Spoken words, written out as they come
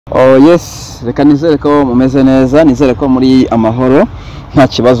Oh yes, reka nizere ko mumeze neza, nizere ko muri amahoro nta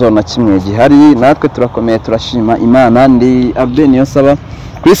kibazo na kimwe gihari. Natwe turakomeye, turashima Imana. Ndi Abbe niyo saba.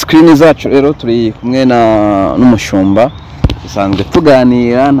 Kuri screen zacu rero turi kumwe n'umushumba, dusanzwe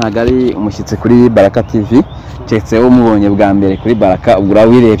tuganira, ntago ari umushyitsi kuri Baraka TV, cyetse wo mubonye bwa mbere kuri Baraka, ubwo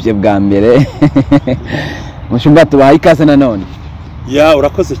wirebye bwa mbere. Umushumba tubaha ikaze nanone. Ya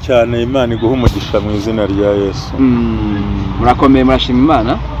urakoze cyane, Imana iguha umugisha mu izina rya Yesu. Murakomeye, murashima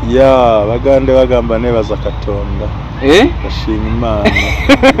Imana? Ya bagande bagambane bazakatonda. Bashima Imana.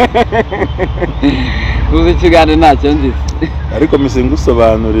 Uzi kigande ntacyo nzi. Ariko mise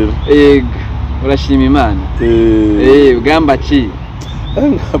ngusobanurira. Yego. Urashima Imana? Bwamba ki?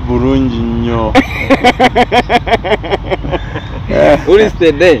 Nga burungi nyo. Uri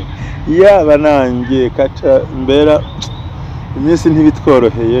stede? Ya banangiye kaca mbera iminsi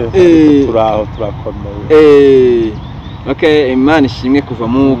ntibitworoheye, turaho turakomeye. Okay, Imana ishimwe kuva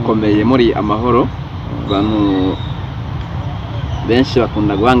mukomeye muri amahoro. Abantu benshi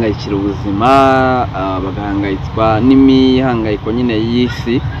bakunda guhangayikira ubuzima, bagahangayitswa n'imihangayiko nyine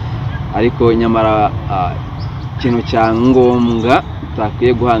y'isi, ariko nyamara ikintu cya ngombwa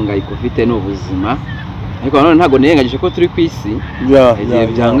utakwiye guhangayika ufite n'ubuzima. Ariko none ntago niyengagije ko turi ku isi, igihe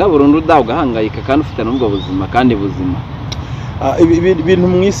byanga burundu ugahangayika kandi ufite n'ubwo buzima kandi buzima. Ibintu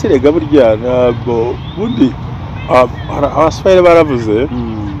mu isi rega burya ntabwo bundi abaswahili baravuze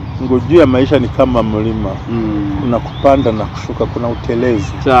ngo juu ya maisha ni kama mlima, kuna kupanda na kushuka, kuna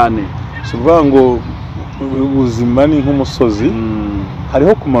utelezi. Cyane. Suvuga ngo ubuzima ni nk'umusozi,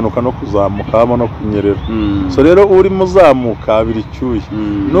 hariho kumanuka no kuzamuka, haba no kunyerera. So rero uri muzamuka abiri cyuye,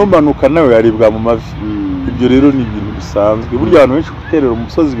 numanuka nawe yaribwa mu mavi. Ibyo rero ni ibintu bisanzwe. Burya abantu benshi guterera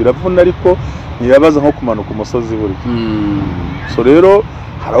umusozi biravuna, ariko ntiyabaza nko kumanuka umusozi burya. So rero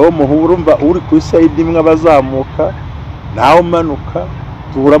haraho muhurumva uri ku side imwe abazamuka, naho umanuka,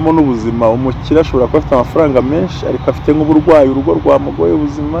 tuhuramo n'ubuzima. Umukira ashobora kuba afite amafaranga menshi ariko afite nk'uburwayi, urugo rwamugoye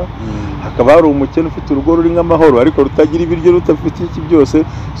ubuzima. Hakaba hari umukene ufite urugo ruri nk'amahoro ariko rutagira ibiryo, rutafite iki byose.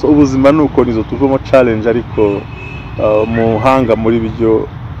 So ubuzima nuko nizo tuvamo challenge, ariko umuhanga muri bijyo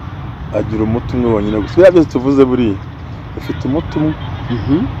agira umuti umwe wonyine gusa. Bya byose tuvuze buri ufite umuti umwe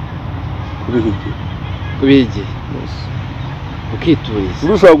kubigi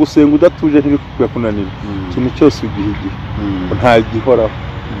ukituriza. Ushobora gusenga udatuje ntibikwiye kunanira. Ikintu cyose ugihigihe nta gihoraho.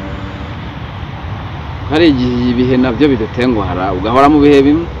 Hari igihe ibihe nabyo bidatenguhara, ugahora mu bihe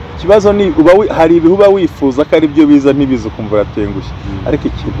bimwe. Ikibazo ni hari ibihe uba wifuza ko ari byo biza ntibize kumva uratengushye, ariko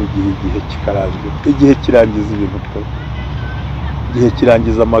ikintu igihe kikarangira. Igihe kirangiza ibintu byose, igihe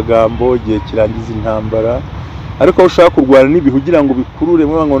kirangiza amagambo, igihe kirangiza intambara. Ariko ushaka kurwana n'ibihe ugira ngo bikurure,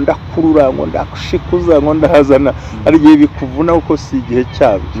 ngo ndakurura, ngo ndakushikuza, ngo ndahazana, ari igihe bikuvuna kuko si igihe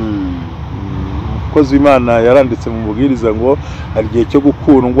cyabyo. Umukozi w'Imana yaranditse mu mubwiriza ngo hari igihe cyo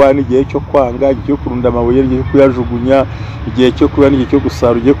gukundwa n'igihe cyo kwanga, igihe cyo kurunda amabuye n'igihe cyo kuyajugunya, igihe cyo kurya n'igihe cyo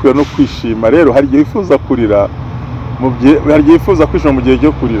gusarura, igihe kurya no kwishima. Rero hari igihe wifuza kurira, hari igihe wifuza kwishima mu gihe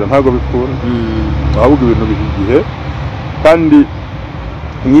cyo kurira, ntabwo bikunda. Ahubwo ibintu biha igihe, kandi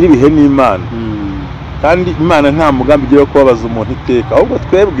nyiri ibihe ni Imana. Kandi Imana nta mugambi igira kubabaza umuntu iteka, ahubwo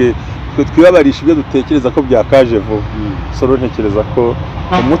twebwe twibabarisha ibyo dutekereza ko byakaje vuba. Soro ntekereza ko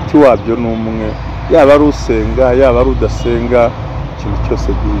umuti wabyo ni umwe, yaba ari usenga, yaba ari udasenga, ikintu cyose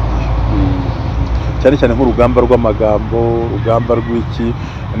gihigihe. Cyane cyane nk'urugamba rw'amagambo, urugamba rw'iki,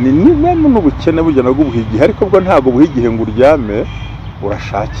 ni n'ubukene burya nabwo buhigihe, ariko bwo ntabwo buhigihe ngo uryame.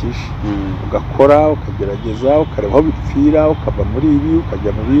 Urashakisha, ugakora, ukagerageza, ukareba aho bipfira, ukava muri ibi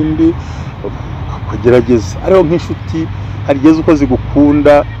ukajya mu bindi, ukagerageza. Ariho nk'inshuti hari igihe uko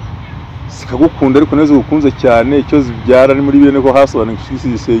zigukunda zikagukunda, ariko nazo zigukunze cyane, icyo zibyara ni muri bene ko hasobanura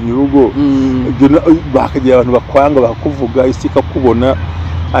inshuti zisenya urugo. Bakagira abantu bakwanga, bakakuvuga, isi ikakubona,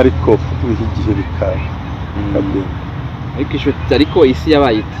 ariko biha igihe bikagenda. Ariko inshuti, ariko isi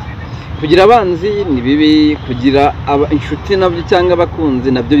yabaye iti kugira abanzi ni bibi, kugira inshuti nabyo cyangwa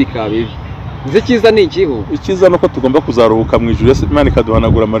abakunzi nabyo bikaba bibi. Nzi cyiza ni ikiho? Icyiza nuko tugomba kuzaruhuka mu ijuru, Imana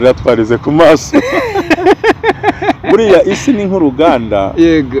ikaduhanagura amarira twarize ku maso. Buriya isi ni nk'uruganda.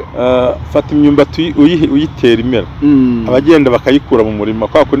 Yego. Fata imyumbati uyitera imera, abagenda bakayikura mu murima,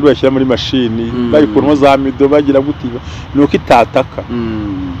 kwa kundi bashyira muri mashini, bayikuramo za mido, bagira gutiba, nuko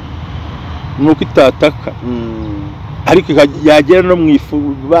itataka. Ariko yagera no mu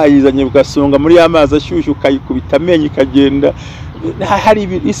ifu bayizanye ugasonga muri amazi ashyushye, ukayikubita amenyo ikagenda.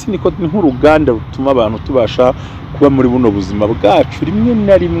 Hari isi niko nk'uruganda rutuma abantu tubasha kuba muri buno buzima bwacu rimwe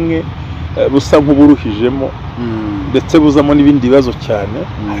na rimwe busa nk'uburuhijemo, ndetse buzamo n'ibindi bibazo cyane.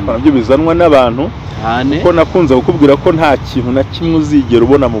 Ariko nabyo bizanwa n'abantu, kuko nakunze kukubwira ko nta kintu na kimwe uzigera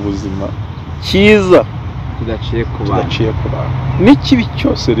ubona mu buzima cyiza tudaciye ku bantu n'ikibi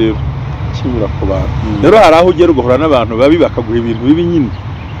cyose rero kinyura ku bantu rero hari aho ugera ugahura n'abantu babi bakaguha ibintu bibi nyine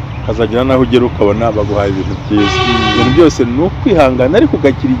ukazagira n'aho ugera ukabona baguhaye ibintu byiza ibintu byose ni ukwihangana ariko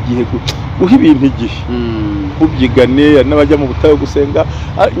ugagira igihe guha ibintu igihe ubyigane n'abajya mu butayu gusenga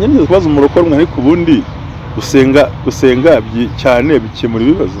nyine kubaza umurokore umwe ariko ubundi gusenga cyane bikemura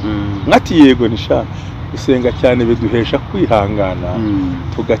ibibazo mwati yego nisha gusenga cyane biduhesha kwihangana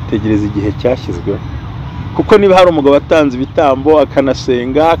tugategereza igihe cyashyizweho kuko niba hari umugabo atanze ibitambo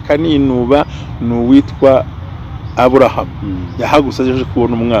akanasenga akaninuba n'uwitwa Aburahamu yahaguse aje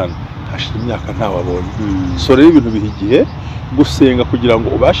kubona umwana hashira imyaka ntawabonye so rero ibintu biha igihe gusenga kugira ngo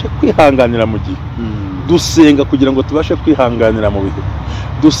ubashe kwihanganira mu gihe dusenga kugira ngo tubashe kwihanganira mu bihe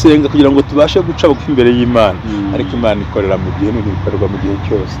dusenga kugira ngo tubashe guca bugufi imbere y'Imana ariko Imana ikorera mu gihe ntibikorerwa mu gihe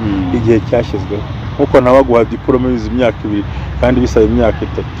cyose igihe cyashyizweho nkuko nawe aguha diplome yize imyaka 2 kandi bisaba imyaka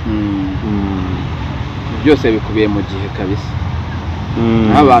 3 byose bikubiye mu gihe kabisa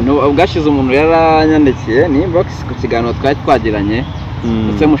abantu ubwashize umuntu yaranyandikiye ni inbox ku kiganiro twari twagiranye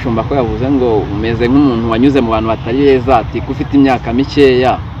ndetse mushumba ko yavuze ngo umeze nk'umuntu wanyuze mu bantu batari beza ati ufite imyaka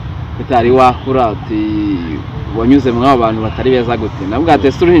mikeya utari wakura ati wanyuze mu bantu batari beza gute nabwo ati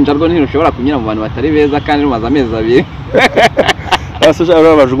uruhinja rwo ntirushobora kunyura mu bantu batari beza kandi rumaze amezi 2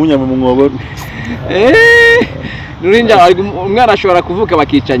 asha bajugunya mu mwobo uruhinja umwana ashobora kuvuka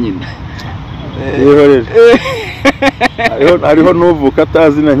bakica nyina hariho n'uvuka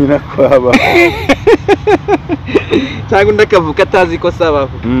atazi na nyina kwaba cyangwa ndakavuka atazi ko sabaho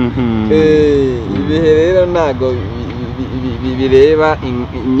ibihe rero ntago bireba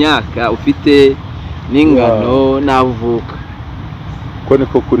imyaka ufite n'ingano navuka ko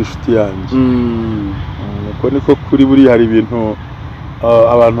niko kuri inshuti yanjye ko niko kuri buri hari ibintu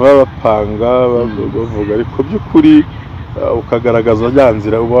abantu babapanga bavuga ariko by'ukuri ukagaragaza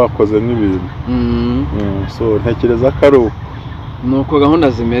nyanzira uba wakoze nk'ibintu so ntekereza ko ari uko nuko gahunda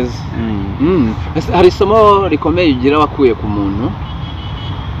zimeze hari isomo rikomeye ugira wakuye ku muntu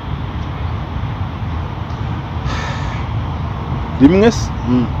rimwe se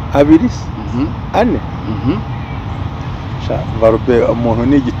abiri se ane varube umuntu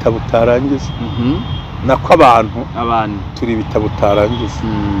ni igitabo utarangiza nako abantu turi ibitabo utarangiza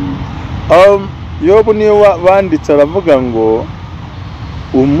Yobu niyo banditse aravuga ngo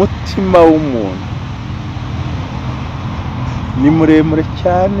umutima w'umuntu ni muremure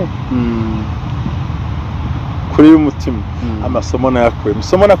cyane kuri y'umutima amasomo nayakuye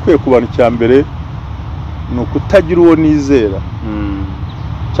isomo nakuye ku bantu cya mbere ni ukutagira uwo nizera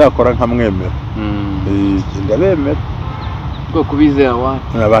cyakora nkamwemera ndabemera bwo kubizera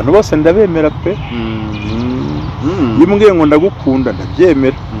abantu bose ndabemera pe iyo umbwiye ngo ndagukunda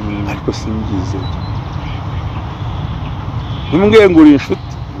ndabyemera ariko simbyizeye nimbwiye ngo uri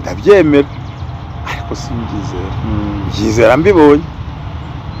inshuti ndabyemera ariko simbyizera byizera mbibonye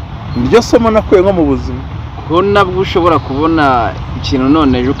niryo somo nakuye nko mu buzima ko nabwo ushobora kubona ikintu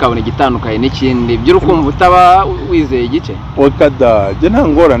none ejo ukabona igitandukanye n'ikindi by'urukumva utaba wizeye igice wakadage nta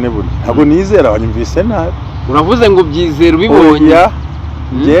ngorane burya ntabwo nizera wanyumvise nabi uravuze ngo byizera ubibonye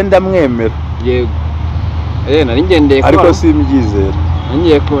ngenda mwemera yego nari ngendeye ko ariko simbyizera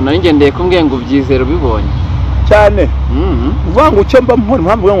nari ngendeye ko mbwiye ngo byizera ubibonye cyane uvuga ngo icyo mba mpora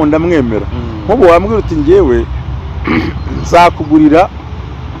mpamvu ngo ndamwemera nk'ubu wambwira uti ngewe nzakugurira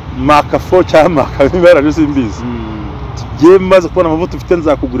makafo cyangwa makabibera ryo simbizi ngiye maze kubona amavuta ufite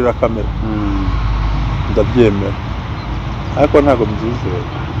nzakugurira kamera ndabyemera ariko ntabwo mbyizera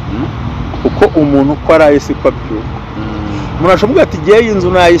kuko umuntu uko araye siko abyuka umuntu ashobora ati ngiye iyi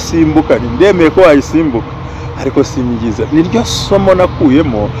nzu nayisimbuka ndemeye ko wayisimbuka ariko simyiza niryo somo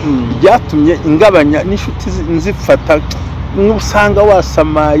nakuyemo ryatumye ingabanya n'inshuti nzifata usanga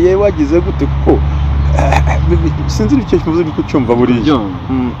wasamaye wagize gute kuko sinzi icyo kivuze ko cyumva buriya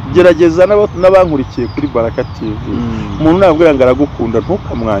gerageza n'abankurikiye kuri Baraka TV umuntu nabwira ngo aragukunda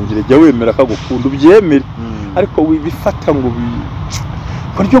ntukamwangire jya wemera ko agukunda ubyemere ariko wibifata ngo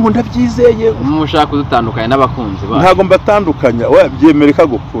buryo ngo ndabyizeye umushaka kudutandukanya n'abakunzi ba ntago mbatandukanya wabyemere ko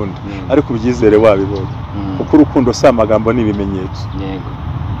agukunda ariko ubyizere wabibonye kuko urukundo si amagambo n'ibimenyetso yego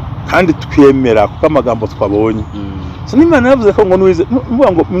kandi twemera kuko amagambo twabonye n'Imana yavuze ko ngo nuwize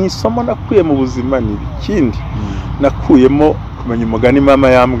ngo mu isomo nakuye mu buzima ni ikindi nakuyemo kumenya umugani mama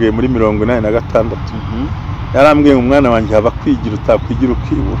yambwiye muri 86 yarambwiye umwana wanjye haba kwigira utakwigira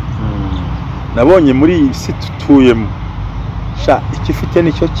ukibura nabonye muri iyi si tutuyemo sha ikifite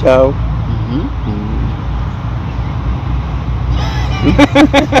nicyo cyawe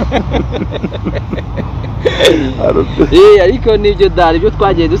ariko nibyo dali byo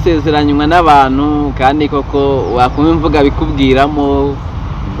twagiye dusezeranywa n'abantu kandi koko wakumva imvuga bikubwiramo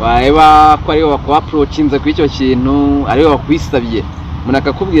wareba ko ariwe approachinze kuri icyo kintu ariwe wakwisabye umuntu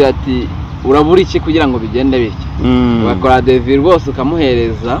akakubwira ati urabura iki kugira ngo bigende bityo ugakora devi rwose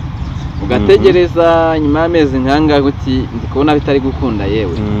ukamuhereza ugategereza nyuma y'amezi nkanga guti ndi kubona bitari gukunda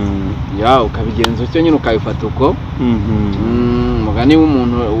yewe ya ukabigenza utyo nyine ukabifata uko mugani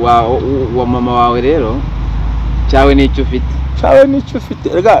w'umuntu wa mama wawe rero cyawe n'icyo ufite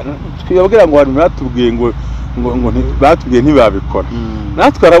rega twibabwira ngo abantu batubwiye ngo batubwiye ntibabikora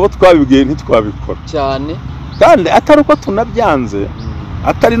natwe arabo twabibwiye ntitwabikora cyane kandi atari uko tunabyanze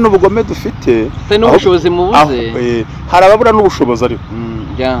atari n'ubugome dufite atari n'ubushobozi mubuze hari ababura n'ubushobozi ariko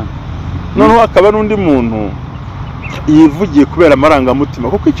noneho hakaba n'undi muntu yivugiye kubera amarangamutima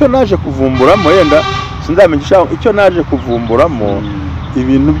kuko icyo naje kuvumburamo yenda sindamenyesha icyo naje kuvumburamo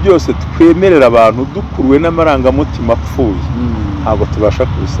ibintu byose twemerera abantu dukuruwe n'amarangamutima apfuye ntabwo tubasha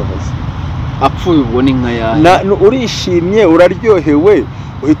kubisohoza apfuye ubwo ni nka yawe urishimye uraryohewe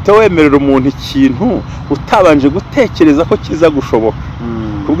uhita wemerera umuntu ikintu utabanje gutekereza ko kiza gushoboka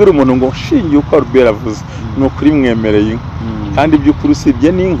kubwira umuntu ngo nshingiye uko Albert avuze ni ukuri mwemereye inka kandi by'ukuri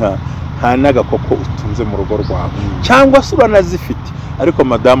usibye n'inka nta n'agakoko utunze mu rugo rwawe cyangwa se uranazifite ariko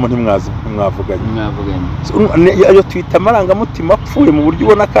madamu ntimwavuganye ayo twita amarangamutima apfuye mu buryo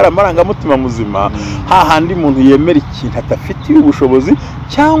ubona ko ari amarangamutima muzima hahandi umuntu yemera ikintu adafitiye ubushobozi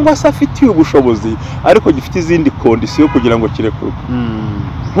cyangwa se afitiye ubushobozi ariko gifite izindi kondisiyo kugira ngo kirekurwe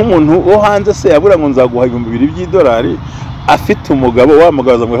nk'umuntu wo hanze se yabura ngo nzaguha $2,000 by'idolari afite umugabo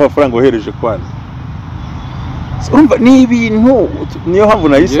wamugaza ngo amafaranga wohereje kwandi urumva ni ibintu niyo mpamvu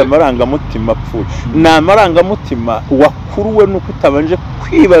nahise amarangamutima apfuye ni amarangamutima wakuruwe nuko utabanje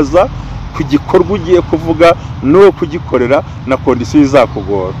kwibaza ku gikorwa ugiye kuvuga n'uwo kugikorera na kondisiyo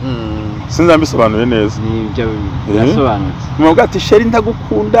izakugora sinzi mbisobanuye neza nibyo birasobanutse mubwo ati sheri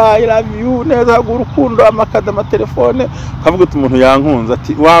ndagukunda I love you neza urukundo amakada amatelefone ukavuga ati umuntu yankunze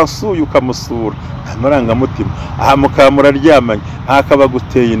ati wasuye ukamusura amarangamutima aha mukaba muraryamanye akaba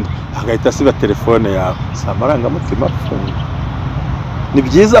guteye inda agahita asiba telefone yawe si amarangamutima apfuye ni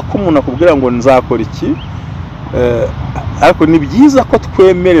byiza ko umuntu akubwira ngo nzakora iki ariko ni byiza ko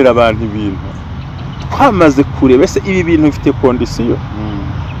twemerera abantu ibintu twamaze kureba ese ibi bintu bifite kondisiyo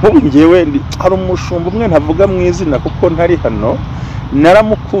nk'ubu ngewe hari umushumba umwe ntavuga mu izina kuko ntari hano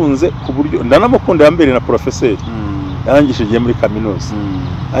naramukunze ku buryo ndanamukunda yambere na profeseri yarangishije muri kaminuza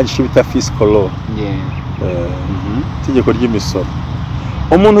arangishije bita fiscal law itegeko ry'imisoro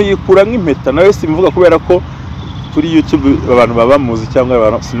umuntu yikura nk'impeta nawe simvuga kubera ko kuri YouTube abantu baba bamuzi cyangwa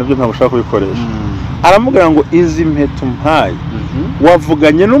abantu sinabyo ntabwo ushaka kubikoresha aramubwira ngo izi mpeta umpaye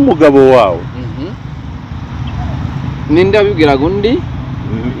wavuganye n'umugabo wawe ninde abibwiraga undi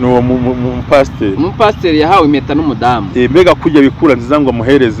nuwo umupasiteri yahawe impeta n'umudamu mbega kujya bikura nziza ngo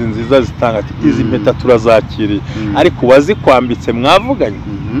muhereze nziza zitanga ati izi mpeta turazakiriye ariko wazikwambitse mwavuganye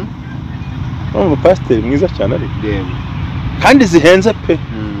umupasiteri mwiza cyane ariko kandi zihenze pe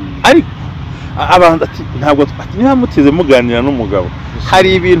ariko abantu ati ntabwo niba mutize muganira n'umugabo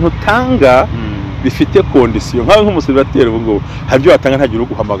hari ibintu utanga bifite kondisiyo nkawe nk'umusibateri ubu ngubu hari ibyo watanga ntagira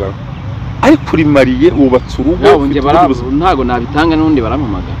uguhamagara ariko uri mariye wubatse urugo ntabwo nabitanga n'undi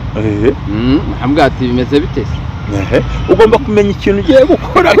barampamagara nkambwira ati bimeze bite ugomba kumenya ikintu ugiye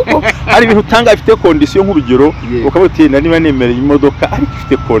gukora ariko hari ibintu utanga bifite kondisiyo nk'urugero ukavuga uti niba nemereye imodoka ariko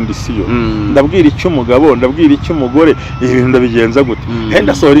ifite kondisiyo ndabwira icyo umugabo ndabwira icyo umugore ibintu ndabigenza gute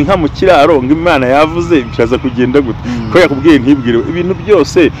ndasohora inka mu kiraro ngo Imana yavuze bikaza kugenda gute ko yakubwiye ntibwire ibintu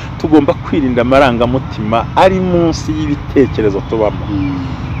byose tugomba kwirinda amarangamutima ari munsi y'ibitekerezo tubamo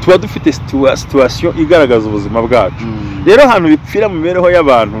tuba dufite situation igaragaza ubuzima bwacu rero ahantu bipfira mu mibereho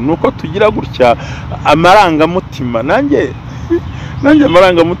y'abantu nuko tugira gutya amarangamutima nanjye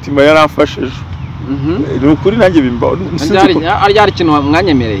amarangamutima yaramfashije nukuri nanjye bimbaho ari ikintu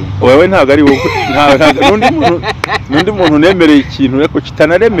mwanyemereye wewe ntabwo ari wowe n'undi muntu nemereye ikintu ariko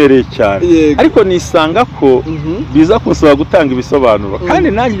kitanaremereye cyane ariko nisanga ko biza kunsaba gutanga ibisobanuro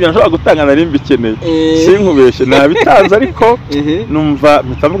kandi nanjye nshobora gutanga nari mbikeneye sinkubeshye nabitanze ariko numva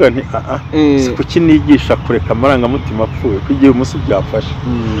mpitavuga nti kuki nigisha kureka amarangamutima apfuye kugira umunsi byafashe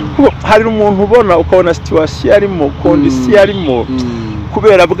hari umuntu ubona ukabona situation arimo kondisiyo arimo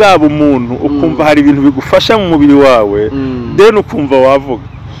kubera bwabo umuntu ukumva hari ibintu bigufasha mu mubiri wawe then ukumva wavuga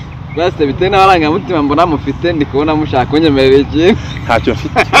base bite n'abarangamutima mbona mufite ndi kubona mushaka kunyemerera ikintu ntacyo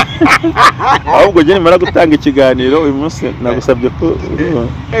mfite ahubwo je nimara gutanga ikiganiro uyu munsi nagusabye ko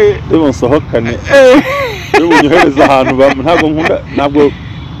nsohokane unyohereza ahantu ntabwo nkunda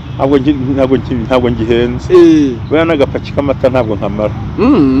ntabwo ngihenze bera n'agapaki k'amata ntabwo nkamara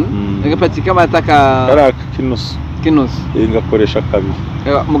agapaki k'amata karaka kinusu ngakoresha kabiri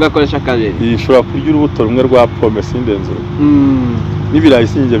mugakoresha kabiri ishobora kurya urubuto rumwe rwa pome sindenze n'ibirayi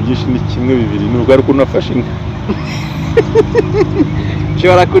sinjye byinshi ni kimwe bibiri nubwo ari kunafasha inka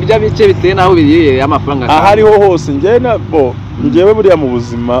ushobora kurya bike bitewe n'aho biriye amafaranga ahariho hose njyewe buriya mu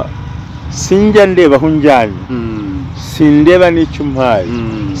buzima sinjya ndeba aho njyanye sindeba n'icyo umpaye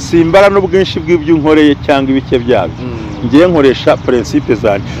simbara n'ubwinshi bw'ibyo unkoreye cyangwa ibike byabyo ngiye nkoresha principe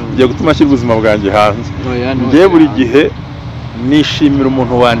zanjye ngiye gutuma ashyira ubuzima bwanjye hanze ngiye buri gihe nishimira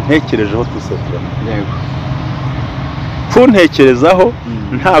umuntu wantekerejeho tusabye kuntekerezaho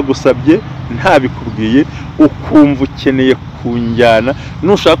ntagusabye ntabikubwiye ukumva ukeneye kunjyana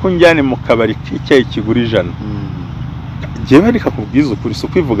nushaka unjyane mu kabari k'icyayi kigura 100 njyewe rikakubwiza ukuri si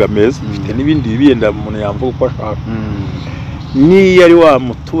ukwivuga meza mfite n'ibindi bibiyenda umuntu yamvuga uko ashaka niyo ari wa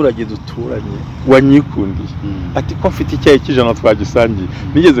muturage duturanye wanyikundiye ati ko mfite icyayi cy'ijana twagisangiye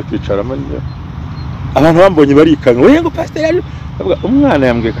nigeze kwicaramo abantu bambonye barikanga we ngo pastor yaje umwana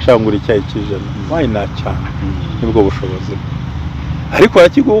yambwiye ko ashaka ngura icyayi cy'ijana wayi nacyana nibwo bushobozi ariko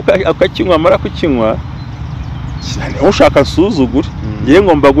arakiguka akakinywa amara kukinywa ushaka nsuzugure ngiye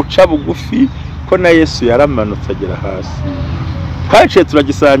ngomba guca bugufi ko na Yesu yaramanutse agera hasi twaciye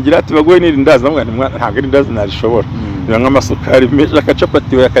turagisangira tubagoye n'irindazi namwe ntabwo irindazi narishobora biranga amasukari meje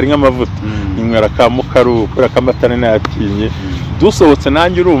akacapati we akari nk'amavuta inywera kamukaru kora kamatane nayatinye dusohotse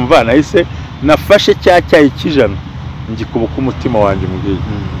nanjye urumva nahise nafashe cyayi cy'ijana ngikubuka umutima wanjye mugiye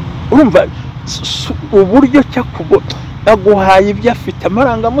urumva uburyo cyakubo aguhaye ibyo afite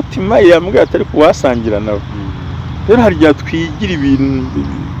amarangamutima yambwiye atari kuwasangira nawe rero harya twigira ibintu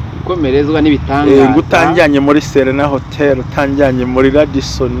komerezwa n'ibitanga ngutanjyanye muri Serena Hotel utanjyanye muri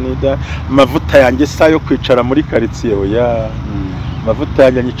Radisson amavuta yanjye sayo kwicara muri quartier oya amavuta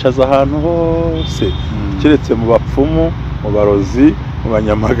yanjye nyicaza ahantu hose kiretse mu bapfumu mu barozi mu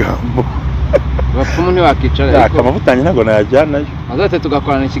banyamagambo bapfumu ntiwakicara ariko amavuta yanjye ntago nayajyanayo azote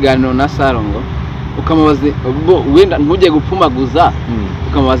tugakorana ikiganiro na Sarongo ukamubaza wenda ntujye gupfumaguza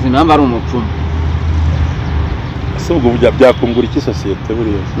ukamubaza impamvu ari umupfumu ubwo burya byakungura iki sosiyete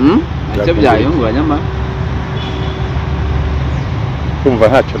buriya icyo byayungura nyama kumva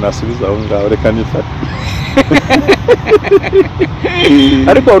ntacyo nasubiza aho ngaho reka nifate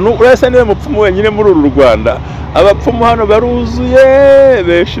ariko urasa niwe mupfumu wenyine muri uru Rwanda abapfumu hano baruzuye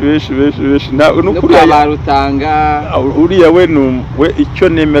benshi n'ukuri barutanga uriya we icyo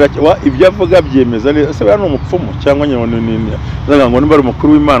nemera ibyo avuga byemeza neza se bari umupfumu cyangwa nyone nini zaga ngo niba ari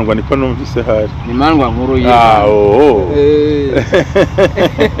umukuru w'Imandwa niko numvise hari Imandwa nkuru ye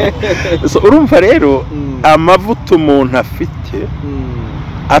so urumva rero amavuta umuntu afite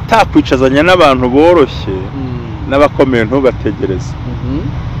atakwicazanya n'abantu boroshye n'abakomeye ntubategereze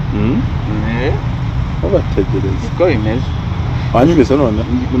ntubategereze uko bimeze wanyumvise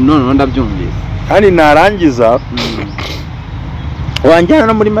none ndabyumvise kandi narangiza wanjyana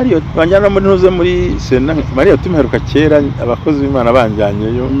no muri Marriott wanjyana no muri ntuze muri Sena Marriott tumeheruka kera abakozi b'Imana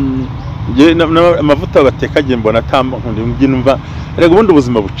banjyanyeyo nge amavuta batekagiye mbona tamba nkundi numva rego ubundi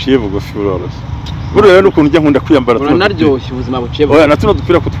ubuzima buciye bugufi buroroshye buriya rero ukuntu njya nkunda kwiyambara tunaryoshye ubuzima buciye oya natuno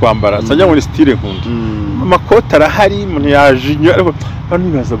dupira kutwambara sajya ngo ni style nkunda amakota arahari umuntu yajinyo ariko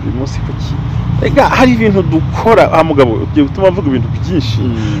nibaza buri munsi kuki ega hari ibintu dukora mugabo ugiye gutuma mvuga ibintu byinshi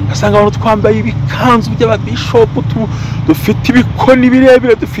asanga abantu twambaye ibikanzu by'ababishop dufite ibikoni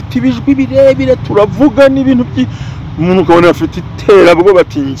birebire dufite ibijwi birebire turavuga n'ibintu umuntu ukabona afite itera bwo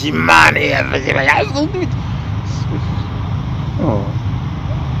bati ngimane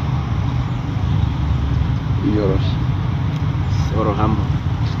yoroshye orohamo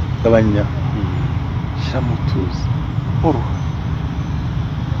gabanya shamutuzi oroha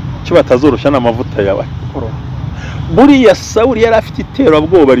cyo batazoroshya n'amavuta yawe oroha buriya Sawuli yari afite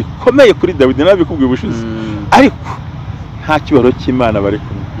iterabwoba rikomeye kuri Dawidi nabikubwiye ubushize ariko nta kibaro cy'Imana bari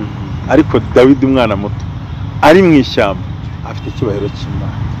kumwe ariko Dawidi umwana muto ari mu ishyamba afite ikibahiro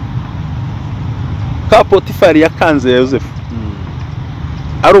cy'Imana ka Potifari yakanze Yosefu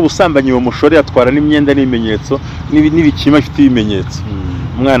ari ubusambanyi uwo mushore yatwara n'imyenda n'ibimenyetso n'ibikima ifite ibimenyetso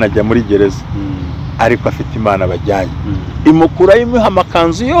umwana ajya muri gereza ariko afite Imana bajyanye imukura imuha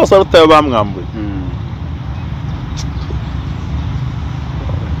amakanzu yose arutayo bamwambuye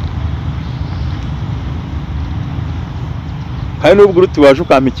kandi n'ubwo uruti waje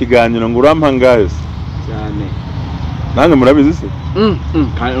ukampa ikiganiro ngo urampa ngaze cyane nange murabizi se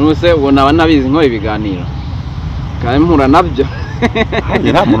kandi nuse ubona nabizi nkora ibiganiro kandi mpura nabyo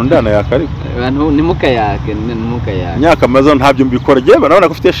nta muntu ndana yakariko abantu nimukayake nyaka mazo ntabyo mbikora giye barabona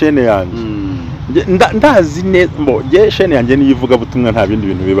ko ufite chaîne yanjye ndazi neza nge shene yanjye niyivuga butumwa nta bindi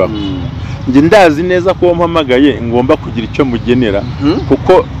bintu bibaho nge ndazi neza ko mpamagaye ngomba kugira icyo mugenera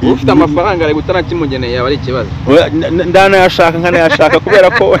kuko ufite amafaranga ari gutana kimugeneye yaba ari ikibazo ndanayashaka nkanayashaka kubera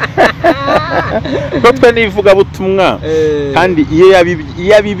ko twe nivuga butumwa kandi iyo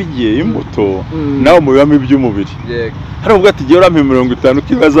yabibigiye imbuto nawe mubibamo iby'umubiri hari ubwo ati giye urampa 50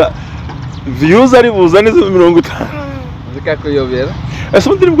 ukibaza views ari buzane 50 zikakuyobera ese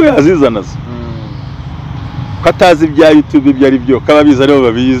undi nibwo yazizana zo katazi ibya YouTube ibyo ari byo kababiza aribo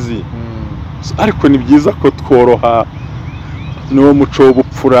babizi ariko ni byiza ko tworoha n'uwo muco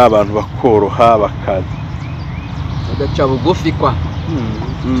w'ubupfura abantu bakoroha bakazi bagaca bugufi kwa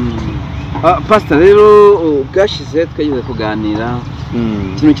pastor rero bwashize twageze kuganira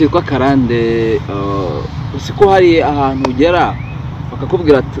ikintu cyitwa karande usiko hari ahantu ugera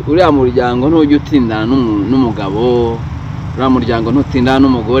bakakubwira ati uriya muryango ntujya utindana n'umugabo uriya muryango ntutindana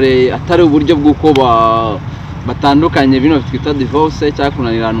n'umugore atari uburyo bw'uko batandukanye bino twita divorce cyangwa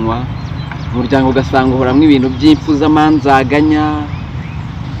kunaniranwa umuryango ugasanga uhoramwo ibintu by'impfu z'amanzaganya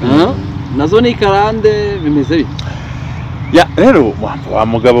nazo ni karande bimeze bite ya rero wa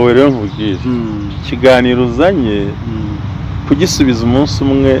mugabo we rero nkubwije ikiganiro uzanye kugisubiza umunsi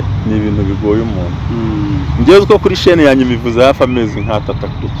umwe ni ibintu bigoye umuntu ngewe ko kuri chaîne yanyu bivuze hafi amezi nk'atatu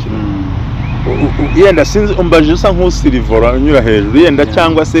akurikira yenda sinzi umbaje usa nk'usirivora unyura hejuru yenda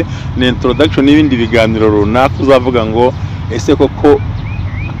cyangwa se ni introduction n'ibindi biganiro runaka uzavuga ngo ese koko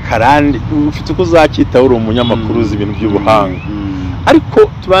karande ufite uko uzakita uri umunyamakuru uzi ibintu by'ubuhanga ariko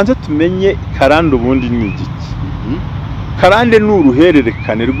tubanze tumenye karande ubundi ni igiki karande ni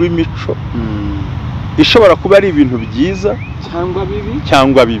uruhererekane rw'imico ishobora kuba ari ibintu byiza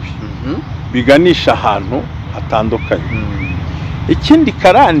cyangwa bibi biganisha ahantu hatandukanye ikindi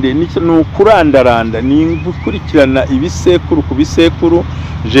karande ni ukurandaranda ni gukurikirana ibisekuru ku bisekuru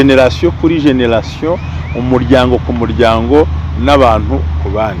generation kuri generation umuryango ku muryango n'abantu ku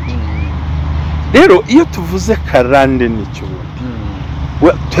bandi rero iyo tuvuze karande ni cyo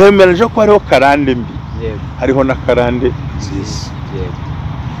twemereje ko hariho karande mbi hariho na karande nziza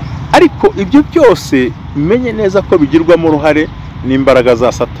ariko ibyo byose menye neza ko bigirwamo uruhare n'imbaraga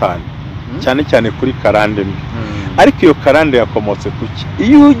za satani cyane cyane kuri karande mbi ariko iyo karande yakomotse kuki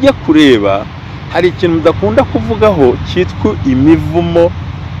iyo ujya kureba hari ikintu mudakunda kuvugaho cyitwa imivumo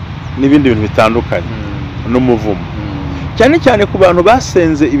n'ibindi bintu bitandukanye n'umuvumo cyane cyane ku bantu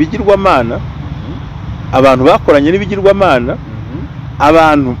basenze ibigirwamana abantu bakoranye n'ibigirwamana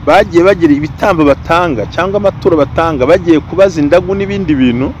abantu bagiye bagira ibitambo batanga cyangwa amaturo batanga bagiye kubaza indagu n'ibindi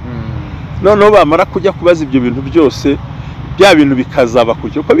bintu noneho bamara kujya kubaza ibyo bintu byose bya bintu bikazaba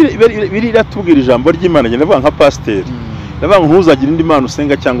kucyo ko birira tubwira ijambo ry'Imana ngenda vuga nka pasteur ndavuga ntuzagira indi mana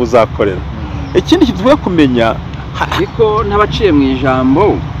usenga cyangwa uzakorera ikindi kituvuye kumenya ariko ntabaciye mu ijambo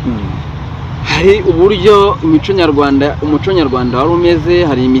hari uburyo umuco nyarwanda wari umeze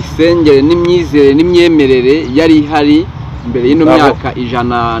hari imisengere n'imyizere n'imyemerere yari ihari mbere y'ino myaka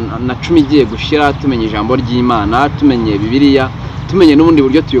 110 igiye gushira tumenye ijambo ry'Imana tumenye Bibiliya tumenye n'ubundi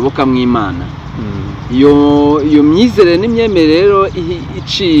buryo tuyoboka mu Imana iyo myizere n'imyemerere rero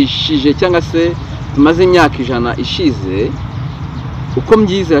icishije cyangwa se tumaze imyaka 100 ishize uko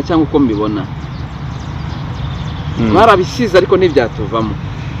mbyizera cyangwa uko mbibona barabisize ariko ntibyatuvamo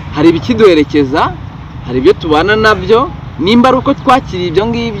hari ibikiduherekeza hari ibyo tubana nabyo nimba ari uko twakiriye ibyo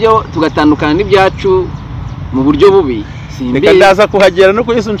ngibyo tugatandukana n'ibyacu mu buryo bubi reka ndaza kuhagera no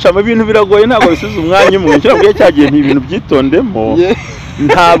kuyisuncamo ibintu biragoye ntabwo bisize umwanya umwe cyo bwiye cyagiye ibintu byitondemo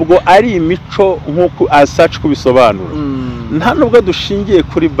ntabwo ari imico nk'uko asacu kubisobanura nta nubwo dushingiye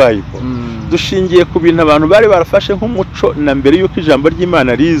kuri Bible dushingiye ku bintu abantu bari barafashe nk'umuco na mbere y'uko ijambo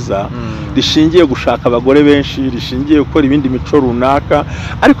ry'Imana riza rishingiye gushaka abagore benshi rishingiye gukora ibindi mico runaka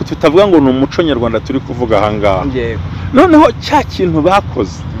ariko tutavuga ngo ni umuco nyarwanda turi kuvuga ahangaha noneho cya kintu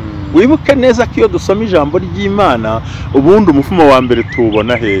bakoze wibuke neza ko iyo dusoma ijambo ry'Imana ubundi umufumo wa mbere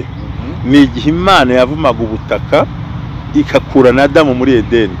tuwubona hehe ni igihe Imana yavumaga ubutaka ikakura na Adamu muri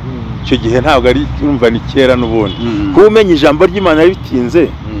Edeni icyo gihe ntabwo ari urumva ni kera n'ubundi kuba umenya ijambo ry'Imana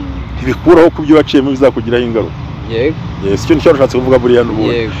bitinze ntibikuraho ku byo waciyemo bizakugiraho ingaruka yes cyo nicyo rushatse kuvuga buriya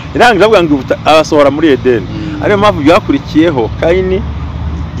n'ubundi irangije avuga ngo abasohora muri Edeni ariyo mpamvu byakurikiyeho Kayini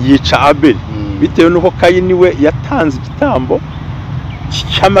yica Abeli bitewe n'uko Kayini we yatanze igitambo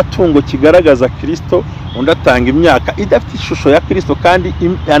cy'amatungo kigaragaza Kristo undi atanga imyaka idafite ishusho ya Kristo kandi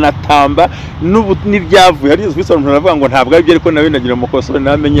anatamba n'ibyavuye ari Yesu umuntu aravuga ngo ntabwo ari byo ariko nawe nagira umukosore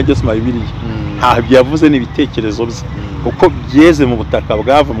namenye byose mu Bibiliya ntabwo yavuze n'ibitekerezo bye kuko byeze mu butaka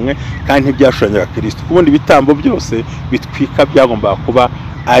bwavumwe kandi ntibyashushanyaga Kristo kubundi ibitambo byose bitwika byagomba kuba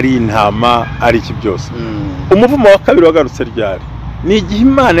ari intama ari iki byose umuvumo wa kabiri wagarutse ryari ni igihe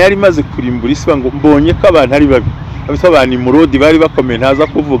Imana yari imaze kurimbura isi ngo mbonye ko abantu ari babi abitwa abantu Imurodi bari bakomeye ntaza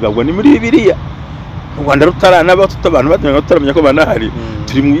kuvuga ngo ni muri Bibiliya u Rwanda rutarana abantu batemye tutaramenya ko banahari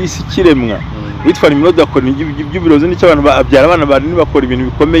turi mu isi kiremwa witwa Imurodi akora iby'ubirozi n'icyo abantu babyara abana bandi bakora ibintu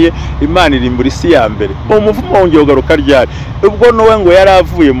bikomeye Imana irimbura isi ya mbere umuvumo wongeye ugaruka ryari ubwo Nowa ngo yari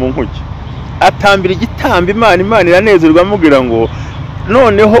avuye mu nkuge atambira igitambo Imana iranezerwa amubwira ngo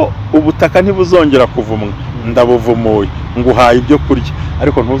noneho ubutaka ntibuzongera kuvumwa ndabuvumuye nguhaye ibyo kurya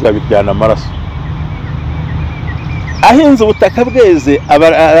ariko ntuzabiryana amaraso ahinze ubutaka bweze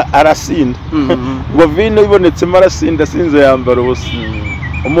arasinda ngo vino ibonetsemo arasinda asinze yambara ubusa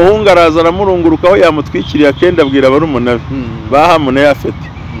umuhungu araza aramurungurukaho yamutwikiriye akenda abwira barumuna be bahamune yafete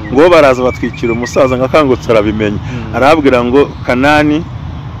ngo baraza batwikira umusaza ngakangutse arabimenya arabwira ngo Kanani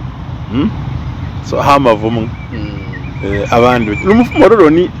so hamavumwe abandi n'umuvumo rero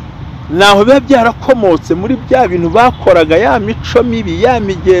ni naho biba byarakomotse muri bya bintu bakoraga ya mico mibi ya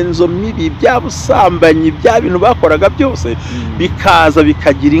migenzo mibi bya busambanyi bya bintu bakoraga byose bikaza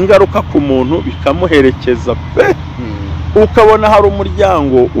bikagira ingaruka ku muntu bikamuherekeza pe ukabona hari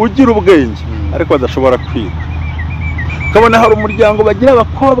umuryango ugira ubwenge ariko badashobora kwiga ukabona hari umuryango bagira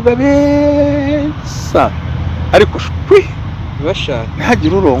abakobwa beza ariko shwi bashaka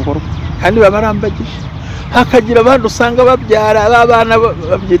ntagira urongorwa kandi babarambagije hakagira abandi usanga babyara abana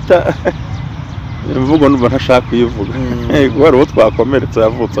babyita imvugo numva ntashaka kuyivuga wari uwo twakomeretse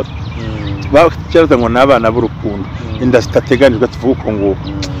yavutse bakirata ngo n'abana b'urukundo inda zitateganijwe tuvuga uko nguko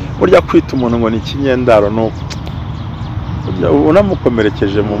burya kwita umuntu ngo ni ikinyendaro nuko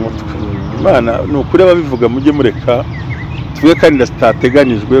unamukomerekeje mu mutwe Imana ni ukuri ababivuga mujye mureka tuvuge kandi inda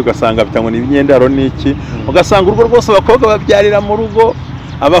zitateganijwe ugasanga bitangwa n'ibinyendaro n'iki ugasanga urugo rwose abakobwa babyarira mu rugo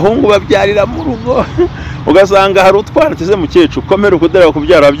abahungu babyarira mu rugo ugasanga hari utwana tize mukecuru komera ukudera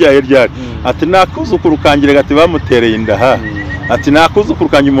kubyara ababyaye ryari ati nakuzukuru kangire gati bamutereye inda ati nakuzukuru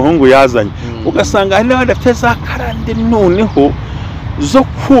kanje umuhungu yazanye ugasanga hari n'abandi afite za karande noneho zo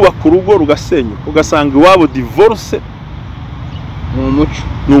kubaka urugo rugasenyuka ugasanga iwabo divorce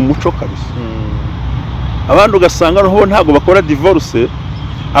ni umuco kabisa abandi ugasanga noneho ntabwo bakora divorce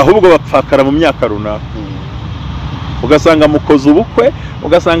ahubwo bapfakara mu myaka runaka ugasanga mukoze ubukwe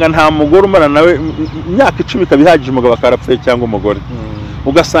ugasanga nta mugore umara nawe imyaka 10 kabihagije umugabo akarapfuye cyangwa umugore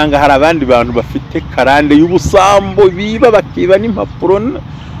ugasanga hari abandi bantu bafite karande y'ubusambo biba bakiba n'impapuro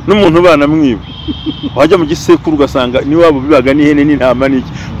n'umuntu bana mwiba wajya mu gisekuru ugasanga ni wabo bibaga n'ihene n'intama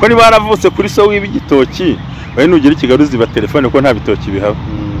n'iki ko ni baravutse kuri so w'ibigitoki bari nugira ikigaruzi ba telefone ko nta bitoki bihaba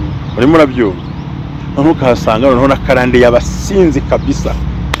urimo urabyumva ntukahasanga noneho na karande y'abasinzi kabisa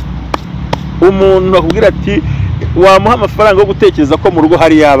umuntu akubwira ati wamuha amafaranga yo gutekereza ko mu rugo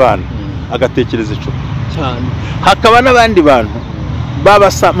hari y'abana agatekereza ico cyane hakaba n'abandi bantu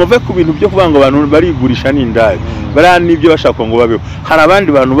babasa muve ku bintu byo kuvuga ngo abantu barigurisha n'indaya bara nibyo bashaka ngo babeho hari abandi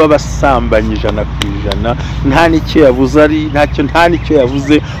bantu babasambanye 100% nta nicyo yavuze ari ntacyo nta nicyo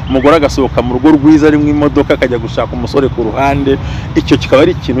yavuze umugore agasohoka mu rugo rwiza ari mu imodoka akajya gushaka umusore ku ruhande icyo kikaba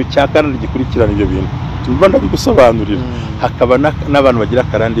ari ikintu cyakarande gikurikirana ibyo bintu tumva ndabigusobanurira hakaba n'abantu bagira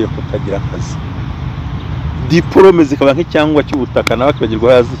karande yo kutagira akazi diplome zikaba nk'icyangwa cy'ubutaka nawe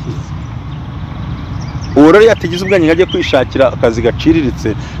akibagirwa yazishyize uwo rero yategize ubwenge ngajye kwishakira akazi gaciriritse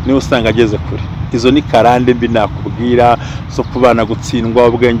niwe usanga ageze kure izo ni karande mbi nakubwira zo kubana gutsindwa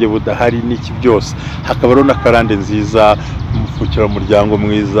ubwenge budahari n'iki byose hakaba rero na karande nziza mufukira umuryango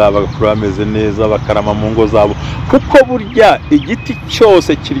mwiza bagakura bameze neza bakarama mu ngo zabo kuko burya igiti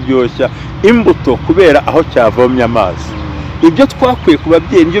cyose kiryoshya imbuto kubera aho cyavomye amazi ibyo twakwiye ku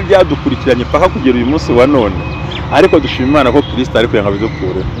babyeyi nibyo byadukurikiranye paka kugera uyu munsi wa none ariko dushima Imana ko Kristo ari kuyenga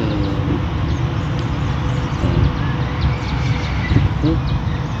bidukure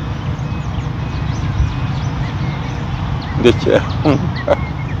ndetse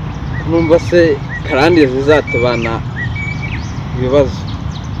numva se karande zizatubana ibibazo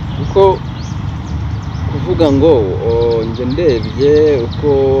kuko kuvuga ngo nje ndebye uko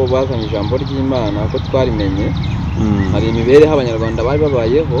bazanye ijambo ry'Imana ko twarimenye hari imibereho abanyarwanda bari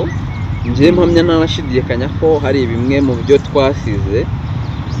babayeho nje mpamya ntabashidikanya ko hari bimwe mu byo twasize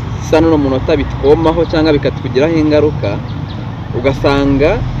sana no munota bitwomaho cyangwa bikatugiraho ingaruka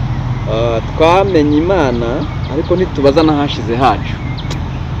ugasanga twamenye Imana ariko ntitubaza nahashize hacu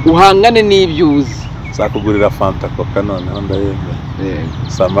uhangane n'ibyuzi zakugurira fanta coca none ndayembe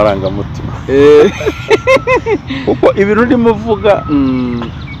samaranga mutima kuko ibintu ndimo vuga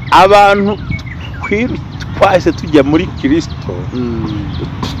abantu twahise tujya muri Kristo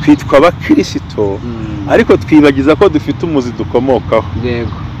twitwa abakristo ariko twibagiza ko dufite umuzi dukomokaho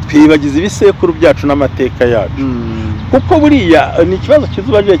yego twibagiza ibisekuru byacu n'amateka yacu kuko buriya ni ikibazo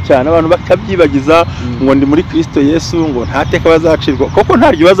kizubaje cyane abantu bakabyibagiza ngo ndi muri Kristo Yesu ngo ntateka bazacirwa koko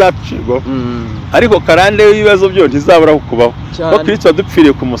ntaryo bazacirwa ariko karande y'ibibazo byo ntizabura kubaho ko Kristo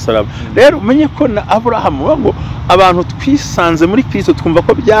adupfiriye ku musaraba rero umenye ko na Aburahamu ngo abantu twisanze muri Kristo twumva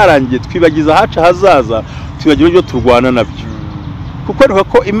ko byarangiye twibagiza haca hazaza twibagiwe ibyo turwana nabyo kuko ariko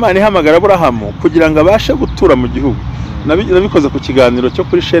ko Imana ihamagara Aburahamu kugira ngo abashe gutura mu gihugu nabikoze ku kiganiro cyo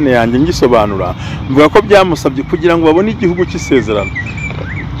kuri chaîne yanjye ngisobanura mvuga ko byamusabye kugira ngo babone igihugu cy'isezerano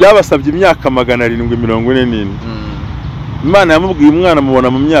byabasabye imyaka 744 Imana yamubwiye umwana mubona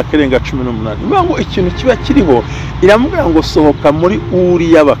mu myaka irenga 18 niba ngo ikintu kiba kiriho iramubwira ngo sohoka muri Uri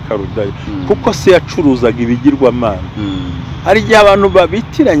y'Abakarudaya kuko se yacuruzaga ibigirwamana hari igihe abantu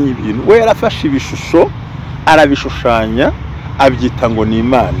babitiranye ibintu we yarafashe ibishusho arabishushanya abyita ngo ni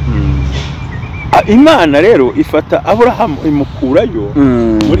Imana Imana rero ifata Aburahamu imukurayo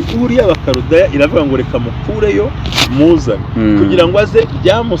muri Uri y'Abakarudaya iravuga ngo reka mukureyo muzane kugira ngo aze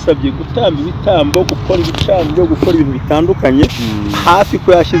byamusabye gutamba ibitambo gukora ibicaniro gukora ibintu bitandukanye hafi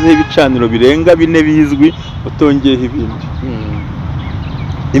ko yashyizeho ibicaniro birenga 4 bizwi utongeyeho ibindi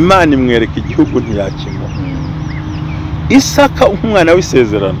Imana imwereka igihugu ntiyakimo Isaka umwana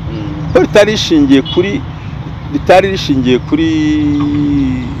w'isezerano ko ritari rishingiye kuri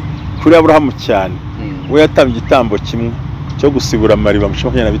Aburahamu cyane we yatambye igitambo kimwe cyo gusibura amariba mu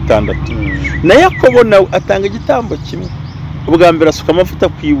 26 na Yakobo nawe atanga igitambo kimwe ubwa mbere asuka amavuta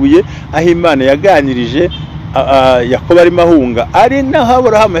kwibuye aho Imana yaganirije Yakobo ari mahunga ari naho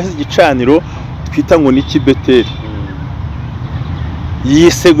Aburahamu yasize igicaniro twita ngo ni Beteli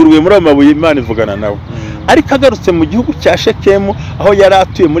yiseguruye muri amabuye Imana ivugana nawe ariko agarutse mu gihugu cya Shekemu aho yari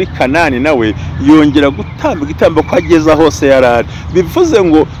atuye muri Kanani nawe yongera gutamba igitambo ko ageza hose yarari bivuze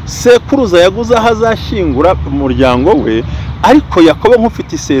ngo sekuruza yaguze hazashyingura umuryango we ariko Yakobo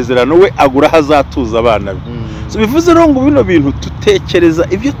nk'ufite isezerano we agura hazatuza abana be so bivuze rero ngo bino bintu tutekereza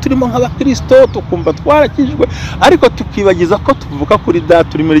ibyo turimo nk'abakristo tukumva twarakijwe ariko tukibagiza ko tuvuka kuri data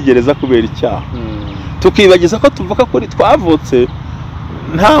turi muri gereza kubera icyaha tukibagiza ko tuvuka kuri twavutse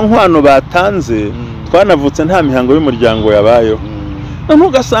nta nkwano batanze twanavutse nta mihango y'umuryango yabayeho none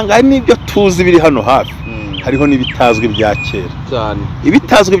ugasanga hari n'ibyo tuzi biri hano hafi hariho n'ibitazwi bya kera cyane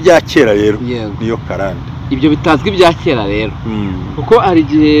ibitazwi bya kera rero niyo karande ibyo bitazwi bya kera rero kuko hari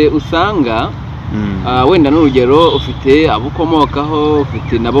igihe usanga wenda n'urugero ufite abo ukomokaho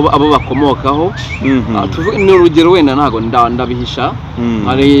ufite nabo abo bakomokaho ni urugero wenda ntago ndabihisha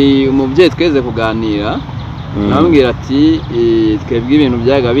hari umubyeyi tweze kuganira nambwira ati twebwe ibintu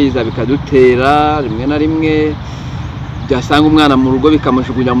byaga biza bikadutera rimwe na rimwe byasanga umwana mu rugo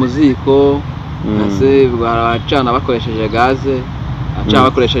bikamushugunya mu ziko ase baracana bakoresheje gaze acana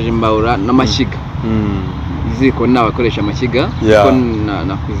bakoresheje imbabura n'amashyiga iziko n'abakoresha amashyiga kuko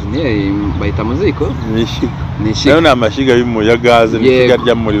na cuisinier bahita mu ziko n'ishyiga nayo n'amashyiga ya gaze n'ishyiga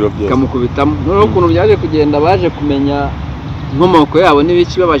ry'umuriro byose kamukubitamo noneho ukuntu byaje kugenda baje kumenya inkomoko yabo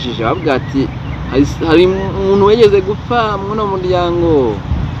n'ibiki babajije bavuga ati hari umuntu wegeze gupfa muno muryango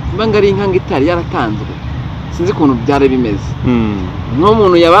mbanga ari inka itari yaratanzwe sinzi ukuntu byari bimeze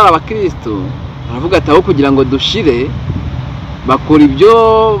n'umuntu yabara abakristo aravuga ati aho kugira ngo dushire bakora ibyo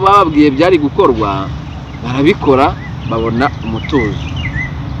bababwiye byari gukorwa barabikora babona umutuzo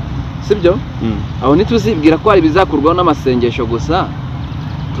sibyo aho ntituzibwira ko hari bizakorwaho n'amasengesho gusa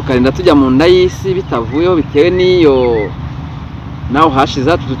tukarinda tujya mu nda y'isi bitavuyeho bitewe n'iyo naho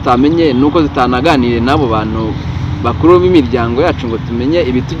hashize tutamenye nuko tutanaganire nabo bantu bakuru b'imiryango yacu ngo tumenye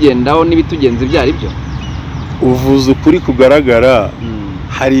ibitugendaho n'ibitugenza ibyo ari byo uvuze ukuri kugaragara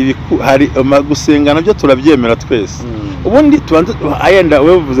hari gusenga nabyo turabyemera twese ubundi tubanze ayenda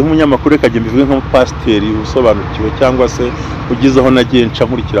we uvuze nk'umunyamakuru reka mbivuge nk'umupasiteri usobanukiwe cyangwa se ugizeho nagiye nca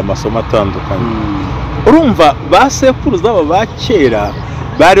nkurikira amasomo atandukanye urumva basekuruza abo ba kera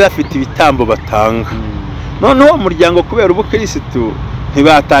bari bafite ibitambo batanga noneho umuryango kubera ubukristo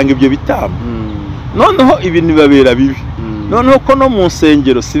ntibatanga ibyo bitambo noneho ibintu bibabera bibi noneho ko no mu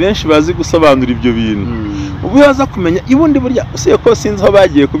nsengero si benshi bazi gusobanura ibyo bintu ubu baza kumenya ibundi burya usiye ko sinzi aho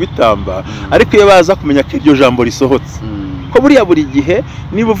bagiye kubitamba ariko iyo baza kumenya ko iryo jambo risohotse ko buriya buri gihe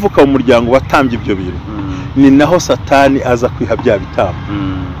niba uvuka mu muryango watambye ibyo bintu ni naho satani aza kwiha bya bitambo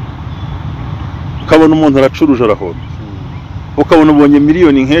ukabona umuntu aracuruje arahomba ukabona ubonye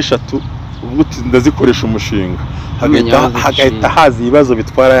miliyoni nk'eshatu ndazikoresha umushinga hagahita haza ibibazo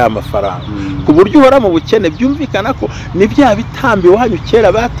bitwara ya mafaranga ku buryo uhora mu bukene byumvikana ko ni bya bitambi wanyu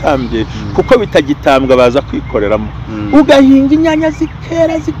kera batambye kuko bitagitambwa baza kwikoreramo ugahinga inyanya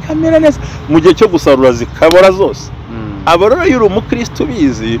zikera zikamera neza mu gihe cyo gusarura zikabora zose abo rero iyo uri umukristo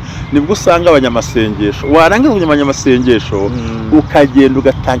ubizi nibwo usanga abanyamasengesho warangiza abanyamasengesho ukagenda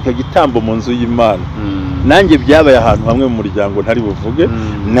ugatanga icyo gitambo mu nzu y'Imana. Nanjye byabaye ahantu hamwe mu muryango ntari buvuge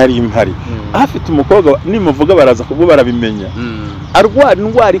nari mpari afite umukobwa nimuvuga baraza kubwo barabimenya arwara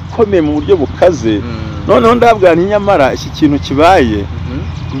indwara ikomeye mu buryo bukaze noneho ndabwira nyamara iki kintu kibaye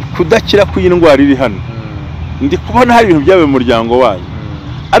kudakira kw'indwara iri hano ndi kubona hari ibintu byabaye mu muryango wanyu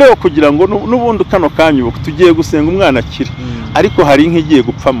ariko kugira ngo n'ubundi kano kanyu tugiye gusenga umwana akira ariko hari inka igiye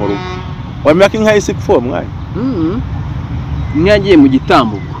gupfa mu rugo wamenya ko inka isi ipfuye mwanya inka yagiye mu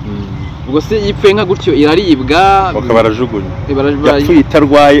gitambo ubwo se yipfuye nka gutyo iraribwa bakabarajugunya yapfuye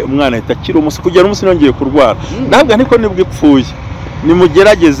itarwaye umwana ahita akira umunsi kugera umunsi nongeye kurwara ndabwa niko nibwo ipfuye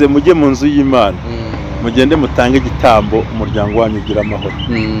nimugerageze mujye mu nzu y'Imana mugende mutange igitambo umuryango wanyu ugira amahoro.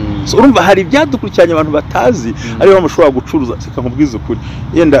 Urumva hari ibyadukurikiranye abantu batazi ariho mushobora gucuruza sika nkubwiza ukuri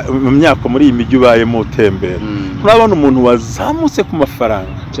yenda mu myaka muri iyi mijyi ubayemo utembera urabona umuntu wazamutse ku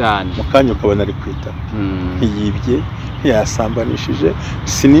mafaranga cyane mukanya ukabona ari kwita ntiyibye yasambanishije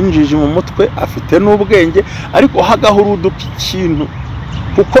sininjije mu mutwe afite n'ubwenge ariko hagahuruduka ikintu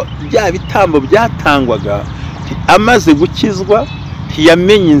kuko bya bitambo byatangwaga amaze gukizwa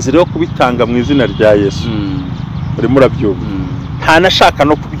ntiyamenye inzira yo kubitanga mu izina rya Yesu. Urimo urabyumva ntanashaka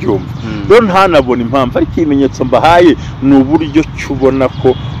no kubyumva rero ntanabona impamvu ariko ibimenyetso mbahaye ni uburyo cyubona ko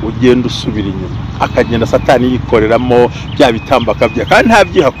ugenda usubira inyuma akagenda satani yikoreramo bya bitamba akabya kandi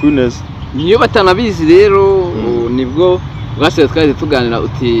ntabyihakuye neza niyo batanabizi rero nibwo bwase twaje tuganira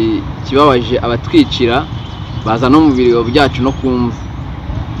uti kibabaje abatwicira baza no mu biro byacu no kumva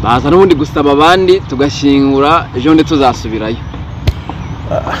baza n'ubundi gusaba abandi tugashyingura ejo nde tuzasubirayo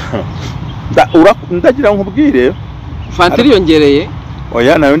ndagira nkubwire fantiri yongereye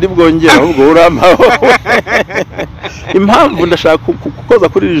oya nayo ndi bwongera ahubwo uramaho impamvu ndashaka kukoza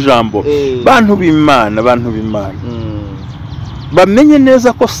kuri iri jambo bantu b'Imana bamenye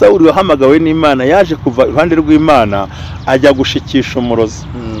neza ko Sawuli wahamagawe n'Imana yaje kuva iruhande rw'Imana ajya gushikisha umurozi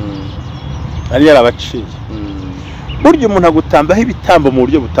ari yarabaciye buryo umuntu agutambaho ibitambo mu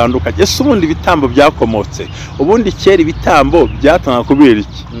buryo butandukanye ese ubundi ibitambo byakomotse ubundi kera ibitambo byatanga kubera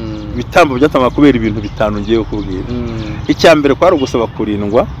iki ibitambo byatanga kubera ibintu bitanu ngiye kubwira icyambere kwari ugusaba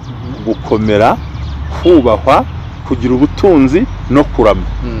kurindwa gukomera kubahwa kugira ubutunzi no kurama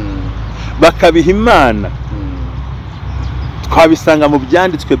bakabiha Imana twabisanga mu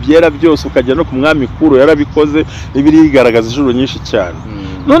byanditswe byera byose ukajya no ku mwami kuro yarabikoze ibiri yigaragaza ijuru nyinshi cyane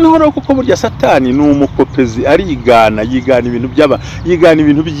noneho rero kuko burya satani ni umukopezi yigana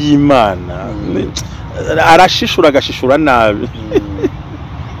ibintu by'Imana arashishura agashishura nabi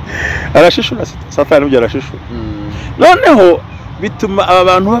arashishura satani burya arashishura noneho bituma aba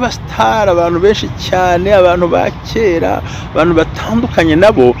bantu b'abastar abantu benshi cyane abantu ba kera abantu batandukanye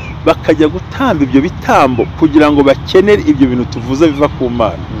nabo bakajya gutamba ibyo bitambo kugira ngo bakenere ibyo bintu tuvuze biva ku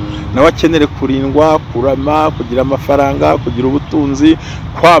Mana nawe akenere kurindwa kurama kugira amafaranga kugira ubutunzi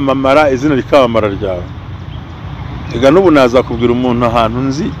kwamamara izina rikamamara ryawe ega n'ubu naza kubwira umuntu ahantu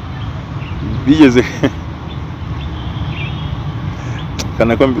nzi bigeze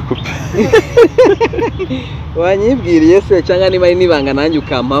kana ko mbikupe wanyibwiriye se cyangwa niba ari nibanga nanjye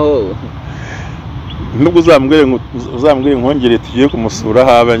ukampaho nubwo uzambwire nkongere tugiye kumusura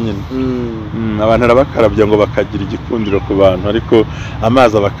haba nyine abantu arabakarabya ngo bakagira igikundiro ku bantu ariko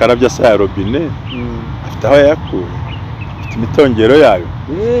amazi abakarabya sa ya robine afite aho yakuye afite imitongero yayo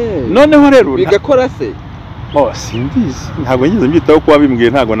noneho rero bigakora se simbizi ntabwo ngize mbyitaho kuba bimbwiye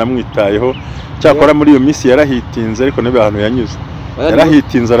ntabwo namwitayeho cyakora muri iyo minsi yarahitinze ariko nabe ahantu yanyuze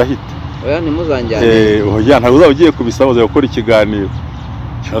yarahitinze arahita oya ntimuzanjyane oya ntabwo uzaba ugiye kubisabuza gukora ikiganiro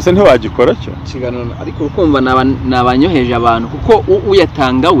cyose ntiwagikora cyo kiganiro ariko ukumva nabanyoheje abantu kuko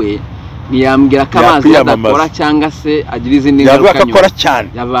uyatanga we ntiyambwira ko amazi adakora cyangwa se agira izindi ngaruka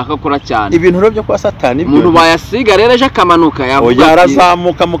yavuga ko akora cyane ibintu rero byo kwa satani umuntu bayasiga rero ejo akamanuka yavuga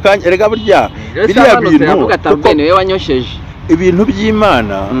yarazamuka mu kanya erega burya biriya bintu yavuga atambene we wanyosheje ibintu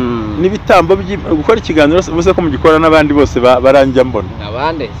by'Imana n'ibitambo gukora ikiganiro bose ko mugikora n'abandi bose baranja mbona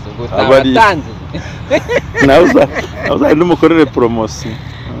abandi ubutabatanze nawe n'umukorere promotion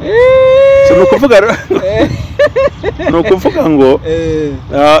ni ukuvuga ngo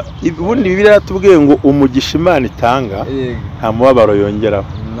ubundi Bibiliya yatubwiye ngo umugisha Imana itanga nta mubabaro yongeraho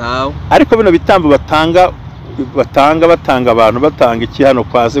ariko bino bitambo batanga abantu batanga iki hano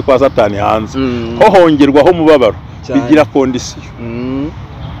kwa satani hanze ho hongerwaho umubabaro bigira kondisiyo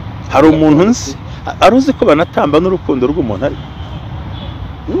hari umuntu nzi aruzi ko banatamba n'urukundo rw'umuntu ariko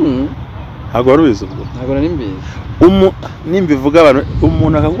ntabwo warubizi ubwo ntabwo nari mbizi nimbivuga abantu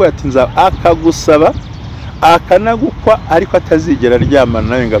umuntu akavuga ati akagusaba akanagukwa ariko atazigera aryamana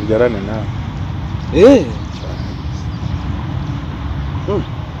nawe ngo abyarane nawe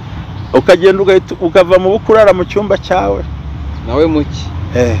ukagenda ukava mu bukurara mu cyumba cyawe nawe muki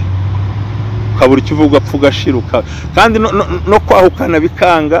ukabura icyo uvuga apfa ugashiruka kandi no kwahukana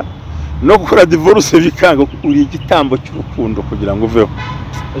bikanga no gukora divorce bikanga uri igitambo cy'urukundo kugira ngo uveho.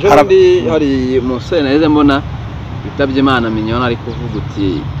 Hari umusore naheze mbona bitabye Imana minyona ari kuvuga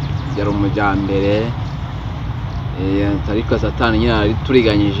uti yari umujyambere tariko satani nyine ari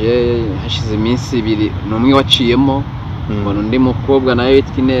turiganyije hashize iminsi 2 n'umwe waciyemo mbona undi mukobwa nawe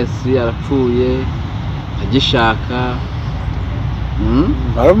witwa Ines arapfuye agishaka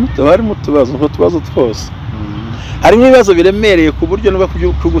bari mu tubazo twose. Harimo ibibazo biremereye ku buryo nuba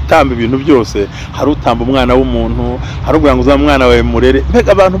kugutamba ibintu byose, hari utamba umwana w'umuntu, hari ubwo ngo uzamwana wawe murere.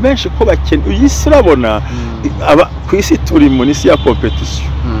 Mbega abantu benshi ko bakene uyisi urabona ku isi turi mu isi ya competition,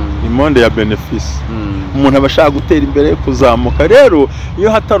 ni monde ya benefice. Umuntu abashaka gutera imbere kuzamuka, rero iyo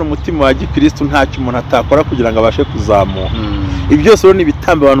hatari umutima wa gikristo ntacyo umuntu atakora kugira ngo abashe kuzamuka. Ibi byose rero ni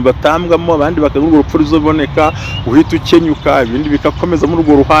ibitambo abantu batambwamo, abandi bakagurwa urupfu ruzoboneka uhita ukenyuka, ibindi bikakomeza muri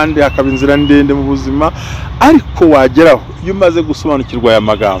urwo ruhande, hakaba inzira ndende mu buzima. Ariko wageraho iyo umaze gusobanukirwa aya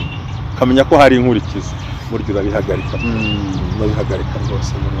magambo ukamenya ko hari inkurikizi, buryo urabihagarika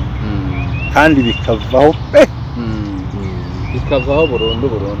rwose kandi bikavaho burundu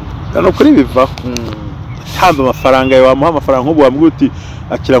no kuri bivaho. Tamba amafaranga yawe, wamuha amafaranga nk'ubu wambwira uti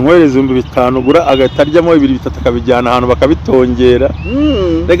akira nkohereza 5,000 gura agahita aryamo 2-3 akabijyana ahantu bakabitongera.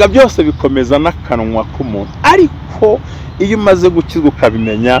 Rega byose bikomeza n'akanwa k'umuntu, ariko iyo umaze gukizwa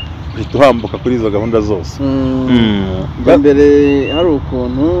ukabimenya uhita uhambuka kuri izo gahunda zose. Mbere hari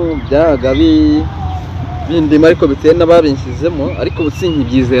ukuntu byaga bindima ariko biteye n'ababinsizemo, ariko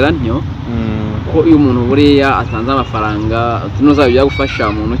businkibyizera ntyo ko iyo umuntu buriya atanze amafaranga tunuzabijya gufasha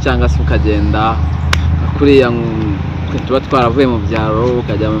umuntu cyangwa se ukagenda kuriya tuba twaravuye mu byaro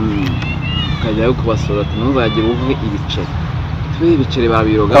ukajya kubasura tunuzagira uvuge ibiceri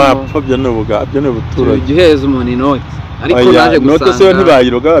babirogamo byo n'ubuturage igiheza umuntu inoti, ariko naje gusanga se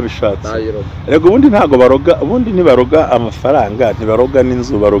ntibayiroga babishatse. Rego ubundi ntago baroga, ubundi ntibaroga amafaranga, ntibaroga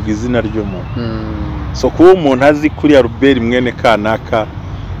n'inzu, baroga izina ry'umuntu. So kuba umuntu azi kuri ya Robert mwene kanaka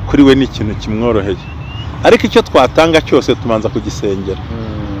kuri we ni ikintu kimworoheye, ariko icyo twatanga cyose tumanza kugisengera.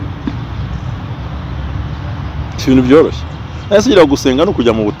 Ibintu byoroshye. Nase ugira gusenga no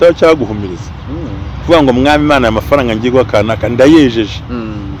kujya mu butayo cyangwa guhumiriza. Kuvuga ngo mwami Imana y'amafaranga ngirwa kanaka ndayejeje.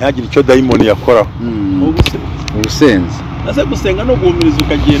 Ntihagire icyo daimoni yakoraho. Ubusenzi. Nase gusenga no guhumiriza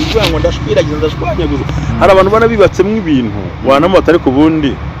ukagenda uvuga ngo ndashwiragiza ndashwanyaguza. Hari abantu bana bibatsemo ibintu wanamota, ariko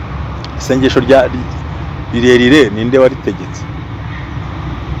ubundi isengesho rya rirerire ninde waritegetse?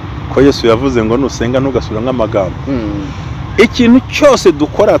 Ko Yesu yavuze ngo nusenga ntugasubira nk'amagambo. Ikintu cyose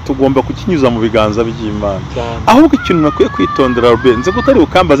dukora tugomba kukinyuza mu biganza by'Imana. Ahubwo ikintu nakwiye kwitondera Robert, nze kutari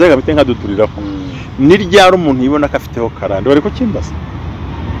ukambaza gamite nkaduduriraho. Ni ryari umuntu yibona ko afiteho karande, wari ko kimbaza?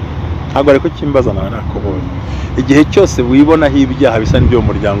 Ntabwo ari ko kimbaza nawe nakubonye. Igihe cyose wibonaho ibyaha bisa n'ibyo mu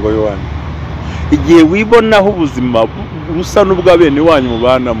muryango w'Imana, igihe wibonaho ubuzima busa n'ubw'abene wanyu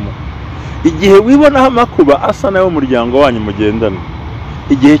mubanamo, igihe wibonaho amakuba asa nayo umuryango wanyu mugendana,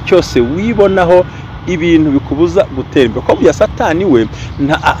 igihe cyose wibonaho ibintu bikubuza gutera imbere, ko bya Satani we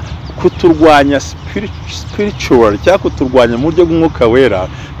kuturwanya spiritual cyangwa kuturwanya mu buryo bw'umwuka wera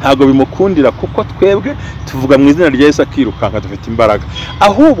ntago bimukundira, kuko twebwe tuvuga mu izina rya Yesu akirukanka dufite imbaraga.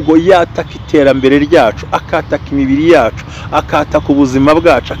 Ahubwo yataka iterambere ryacu, akataka imibiri yacu, akataka ubuzima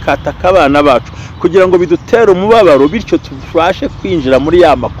bwacu, akataka abana bacu, kugira ngo bidutere umubabaro, bityo tubashe kwinjira muri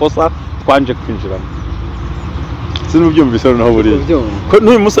ya makosa twanje kwinjiramo. Sinubyumvise naho buriye ko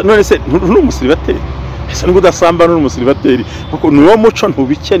none se n'umusiribateri, ese ngo udasambana n'umusiribateri kuko nuwo muco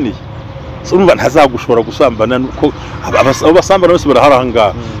ntubikeneye. So urumva ntazagushobora gusambana nuko abasambana bose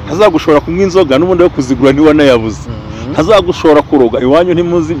baraharanga, ntazagushobora kunywa inzoga n'ubundi yo kuzigura niwe nayabuze, ntazagushobora kuroga iwanyu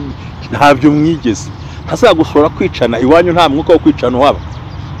ntimuzi ntabyo mwigeze, ntazagushobora kwicana iwanyu nta mwuka wo kwicana waba.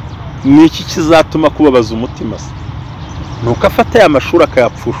 Ni iki kizatuma kubabaza umutima se? Nuko afata ya mashuri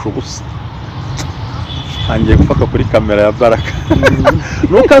akayapfusha ubusa. Hangiye gufaka kuri kamera ya Baraka.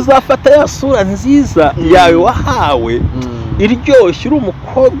 Nuko azafata ya sura nziza yawe wahawe iryoshye, uri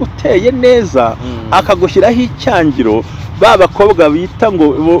umukobwa uteye neza, akagushyiraho icyangiro, babakobwa bita ngo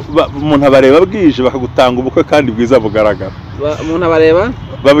umuntu abareba bwije bakagutanga ubukwe kandi bwiza bugaragara. Umuntu abareba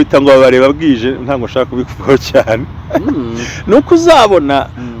babita ngo babareba bwije, ntango nshaka kubivugaho cyane. Nuko uzabona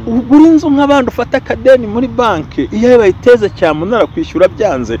ugura inzu nk'abandi, ufata akadeni muri banki, iyo bayiteze cyamunara kwishyura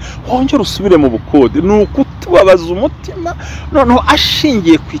byanze, wongera usubire mu bukode. Nuko tubabaza umutima noneho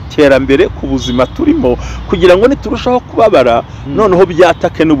ashingiye ku iterambere ku buzima turimo, kugira ngo niturushaho kubabara noneho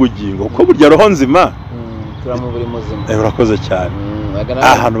byatake n'ubugingo, kuko burya roho nzima turamuburi muzima. Urakoze cyane.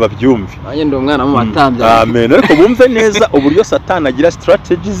 ahantu babyumve. Nanjye ndi umwana mu batambye. Amen. Ariko bumve neza uburyo Satani agira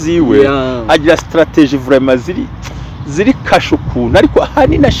strategy ziwe, agira strategy vraiment ziri kashukuntu, ariko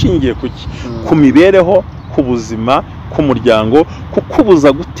hani nashingiye kuki ku mibereho, ku buzima, ku muryango,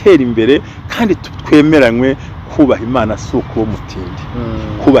 kukubuza gutera imbere, kandi twemeranywe kubaha Imana si ukuba mutindi,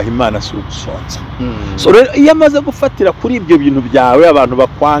 kubaha Imana si ugusonza. So rero iyo amaze gufatira kuri ibyo bintu byawe, abantu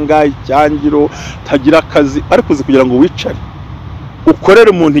bakwanga, icyangiro, tagira akazi, ariko uzi kugira ngo wicare ukorere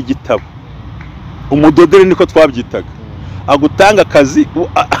umuntu igitabo, umudodere niko twabyitaga, agutanga akazi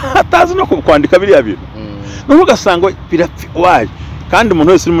atazi no kwandika biriya bintu, n'ubwo ugasanga birapfi wayi, kandi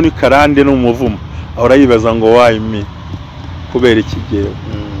umuntu wese uri muri karande no mu muvumo ahora yibaza ngo wayi mi kubera iki gihe,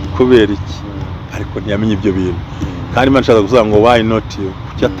 kubera iki, ariko ntiyamenye ibyo bintu. Kandi Imana ishaka kuvuga ngo why not you,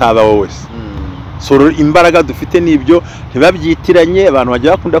 kuki ataba wowe se. So imbaraga dufite nibyo, ntibabyitiranye, abantu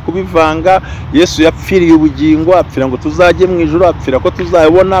bajya bakunda kubivanga. Yesu yapfiriye ubugingo, apfira ngo tuzajye mu ijuru, apfira ko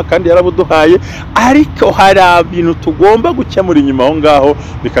tuzayibona, kandi yarabuduhaye, ariko hari ibintu tugomba gukemura inyuma aho ngaho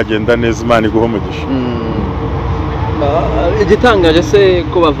bikagenda neza. Imana iguha umugisha. Igitangaje se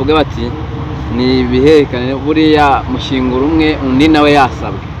ko bavuga bati ni ibiherekane buriya mushyingura umwe undi nawe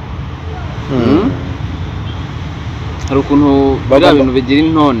yasabwe. Hari ukuntu biriya bintu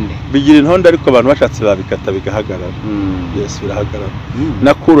bigira intonde, ariko abantu bashatse babikata bigahagarara. Yesu birahagarara.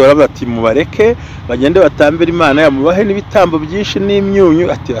 Nakuru bati mubareke bagende batambira Imana, yamubahe n'ibitambo byinshi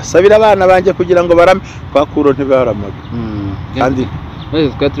n'imyunyu, ati asabira abana banjye kugira ngo barame. Kwa kuro ntibaramaga. Kandi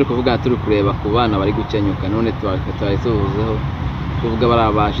twari turi kuvuga, turi kureba ku bana bari gukenyuka, none twahisubizeho kuvuga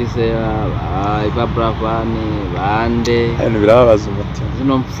barabashize Ikibabaje bande, hano birababaza umutima.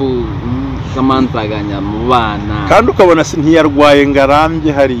 Zino mpfu kamanzaganya mu bana, kandi ukabona ntiyarwaye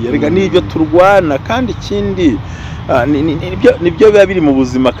ngarambye hariya. Rega nibyo turwana, kandi ikindi nibyo biba biri mu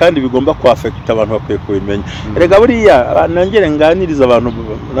buzima, kandi bigomba kwafekita abantu, bakwiye kubimenya. Rega buriya nangere nganiriza abantu,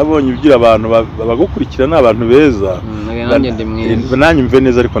 nabonye ugira abantu bagukurikira n'abantu beza, nanjye mve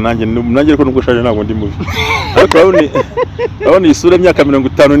neza, ariko nanjye ko nubwo shaje ntabwo ndi mubi. Ariko urabona isura y'imyaka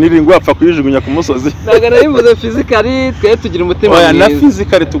 57 wapfa kuyijugunya ku musozi. Ntabwo nabivuze physically, twe tugira umutima mwiza. Na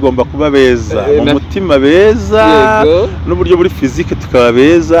physically tugomba kuba beza, mu mutima beza, n'uburyo buri physique tukaba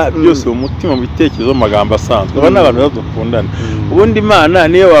beza, byose mu mutima, mu bitekerezo, mu magambo asanzwe. Aba n'abantu badukundana. Ubundi Imana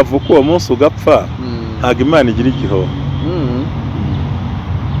niyo wavuka uwo munsi ugapfa, ntabwo Imana igira igihombo.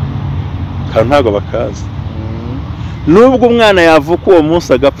 Kandi ntabwo bakazi. Nubwo umwana yavuka uwo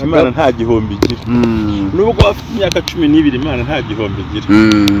munsi agapfa, Imana nta gihombo igira. Nubwo afite imyaka 12, Imana nta gihombo igira.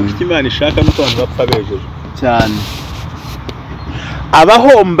 Kuko Imana ishaka nuko abantu bapfa bejeje cyane.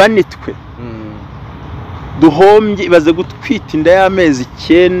 Abahomba nitwe duhombye, ibaze gutwita inda y'amezi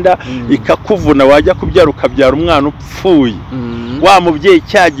 9 ikakuvuna, wajya kubyara ukabyara umwana upfuye. Wa mubyeyi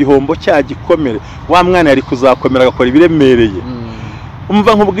cya gihombo cya gikomere, wa mwana yari kuzakomera agakora ibiremereye.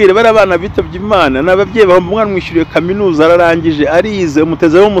 Umva nkubwire, bari abana bitabye Imana, n'ababyeyi bahomba umwana mwishyuriye kaminuza, ararangije, arize,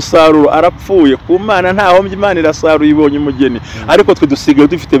 umutezeho umusaruro, arapfuye. Ku Mana nta hombye, Imana irasarura, ibonye umugeni. Ariko twe dusigaye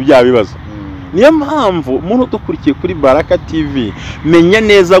dufite bya bibazo. Niyo mpamvu umuntu dukurikiye kuri Baraka TV, menya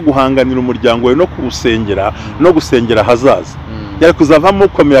neza guhanganira umuryango we no kuwusengera, no gusengera hazaza. Yari kuzavamo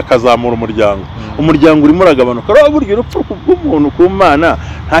ukomeye akazamura umuryango. Umuryango urimo uragabanuka. Rero buryo urupfu rw'umuntu ku Mana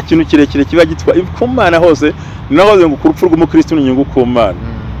nta kintu kirekire kiba gitwa. Ku Mana hose nahoze ngo urupfu rw'umukristo n'inyungu ku Mana.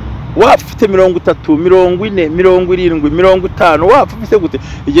 Wafite 30, 40, 70, 50, wapfa ufite gute,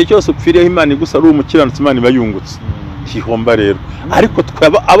 igihe cyose upfiriyeho Imana igusa ari umukiranutsi, Imana ibayungutse. Tihomba rero. Ariko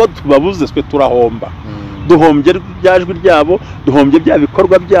twaba abo tubabuze, twe turahomba. Duhombye byajwi ryabo, duhombye bya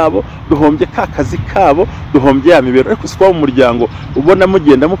bikorwa byabo, duhombye kazi kabo, duhombye ya mibero. Ariko siko mu muryango ubona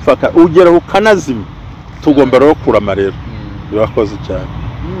mugenda mupfaka, ugera ukanazima. Tugomba rero kurama rero. Birakoze cyane.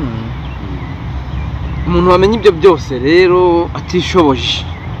 Umuntu wamenye ibyo byose rero atishoboje,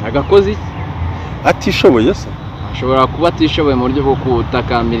 agakozi atishoboye se, ashobora kuba atishoboye mu buryo bwo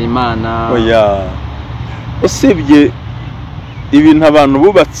kutakambira Imana. Oya, usibye ibintu abantu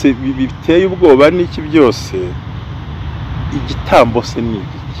bubatse biteye ubwoba n'iki byose, igitambo se ni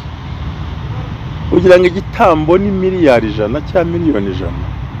iki? Ugira ngo igitambo ni miliyari 100 cyangwa miliyoni 100,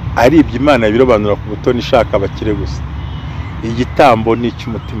 ari ibyo Imana birobanura ku butoni ishaka abakire gusa. Igitambo ni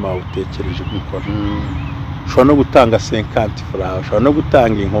cy'umutima wawe utekereje gukora. Ushobora no gutanga 50 francs, ushobora no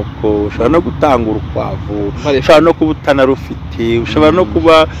gutanga inkoko, ushobora no gutanga urukwavu, ushobora no kuba utanarufite, ushobora no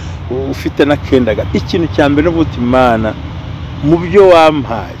kuba ufite na kendaga. Ikintu cya mbere no guta Imana mu byo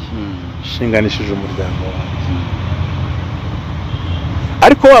wampaye, shinganishije umuryango wawe.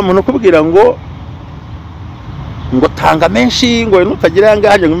 Ariko wa muntu kubwira ngo tanga menshi, ngo nutagira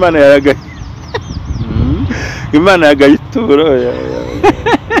yangaje, ngo Imana yaragaye. Imana yagaye ituro.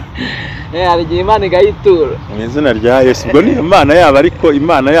 hari igihe Imana igayitura mu izina rya Yesu. Ubwo ni Imana yabo, ariko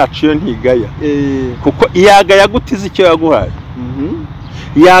Imana yacu yo ntigaya. Kuko iyagaya gute izi icyo yaguhaye?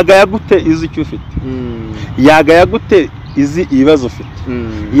 Yagaya gute izi icyo ufite? Yagaya gute izi ibibazo ufite?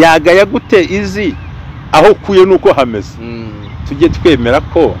 Yagaya gute izi aho ukuye nuko hameze? Tujye twemera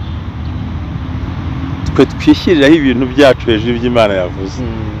ko twe twishyiriraho ibintu byacu hejuru by'Imana yavuze.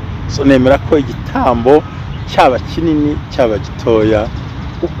 So nemera ko igitambo cyaba kinini cyaba gitoya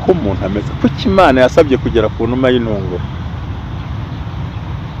uko umuntu ameze, kuko Imana yasabye kugera ku numa y'intunguro.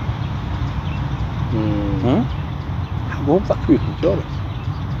 Bumva ko ibintu byoroshye.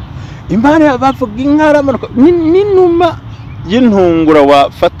 Imana bavuga inkaramanuka n'inuma y'intungura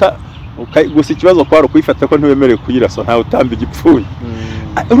wafata gusa ikibazo kwari ukuyifata ko ntiwemerewe kuyirasa, ntawe utamba igipfuye.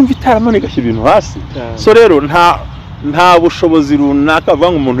 Urumva itaramana igashyira ibintu hasi. So rero nta bushobozi runaka avuga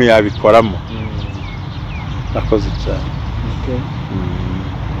ngo umuntu yabikoramo. Nakoze cyane.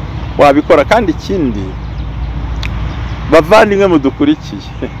 Wabikora. Kandi ikindi bavandimwe mudukurikiye,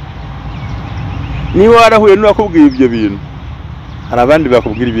 niba warahuye n'uwakubwira ibyo bintu, hari abandi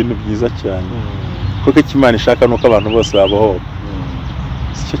bakubwira ibintu byiza cyane, kuko Imana ishaka nuko abantu bose babohoka.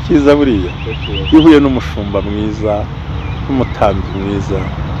 Icyo cyiza buriya iyo uhuye n'umushumba mwiza, n'umutambi mwiza,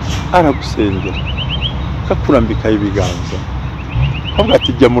 aragusengera akakurambikaho ibiganza akavuga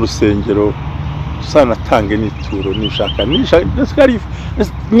ati jya mu rusengero usanatange n'ituro nishaka.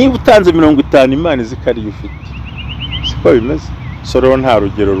 Niba utanze 50 Imana izi ko ariyo ufite. Siko bimeze. So rero nta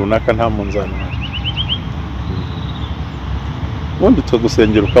rugero runaka, nta munzani. Ubundi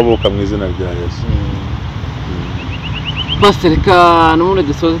tugusengera ukaboka mu izina rya Yesu. Basi reka n'ubundi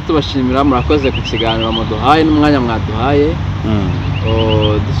dusoze tubashimira, murakoze ku kiganiro muduhaye n'umwanya mwaduhaye.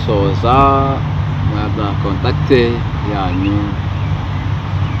 Dusoza mwaduha kontakte yanyu.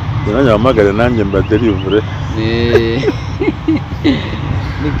 Nanyamagare nanjye mbaderivure.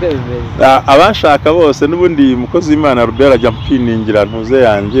 Abashaka bose n'ubundi mukozi w'Imana Robert ajya mpiningira ntuze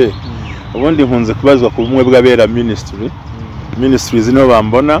yanjye. Ubundi nkunze kubazwa ku bumwe bw'abera ministries niho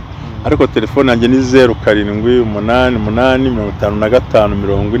bambona, ariko telefone yanjye ni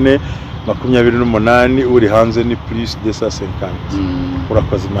 0788554028 uri hanze ni +250.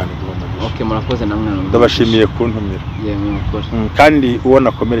 Urakoze Imana igomba. Okay, murakoze namwe. Ndabashimiye kuntumira. Murakoze. Kandi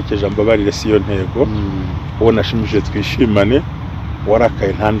ubona komerekeje mbabarire siyo ntego. Ubona shimije twishimane,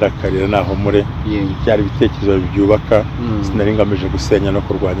 warakaye ntandakarira naho mure. Byari bitekerezo byubaka, sinari ngamije gusenya no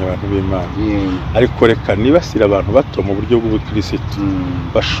kurwanya abantu b'Imana. Ariko reka nibasira abantu bato mu buryo bw'ubukristo,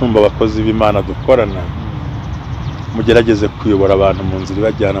 bashumba bakozi b'Imana dukorana, mugerageze kuyobora abantu mu nzira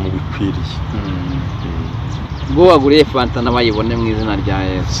ibajyana mu bikwiriye. Bo waguriye fanta nabayibone mu izina rya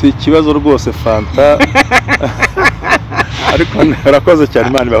Yesu. Si ikibazo rwose fanta. Ariko narakoze cyane,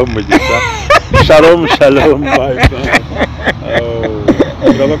 Imana ibahe umugisha. Shalom shalom, bye bye.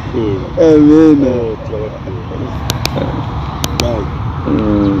 Turabakura. Amen. Turabakura. Bye.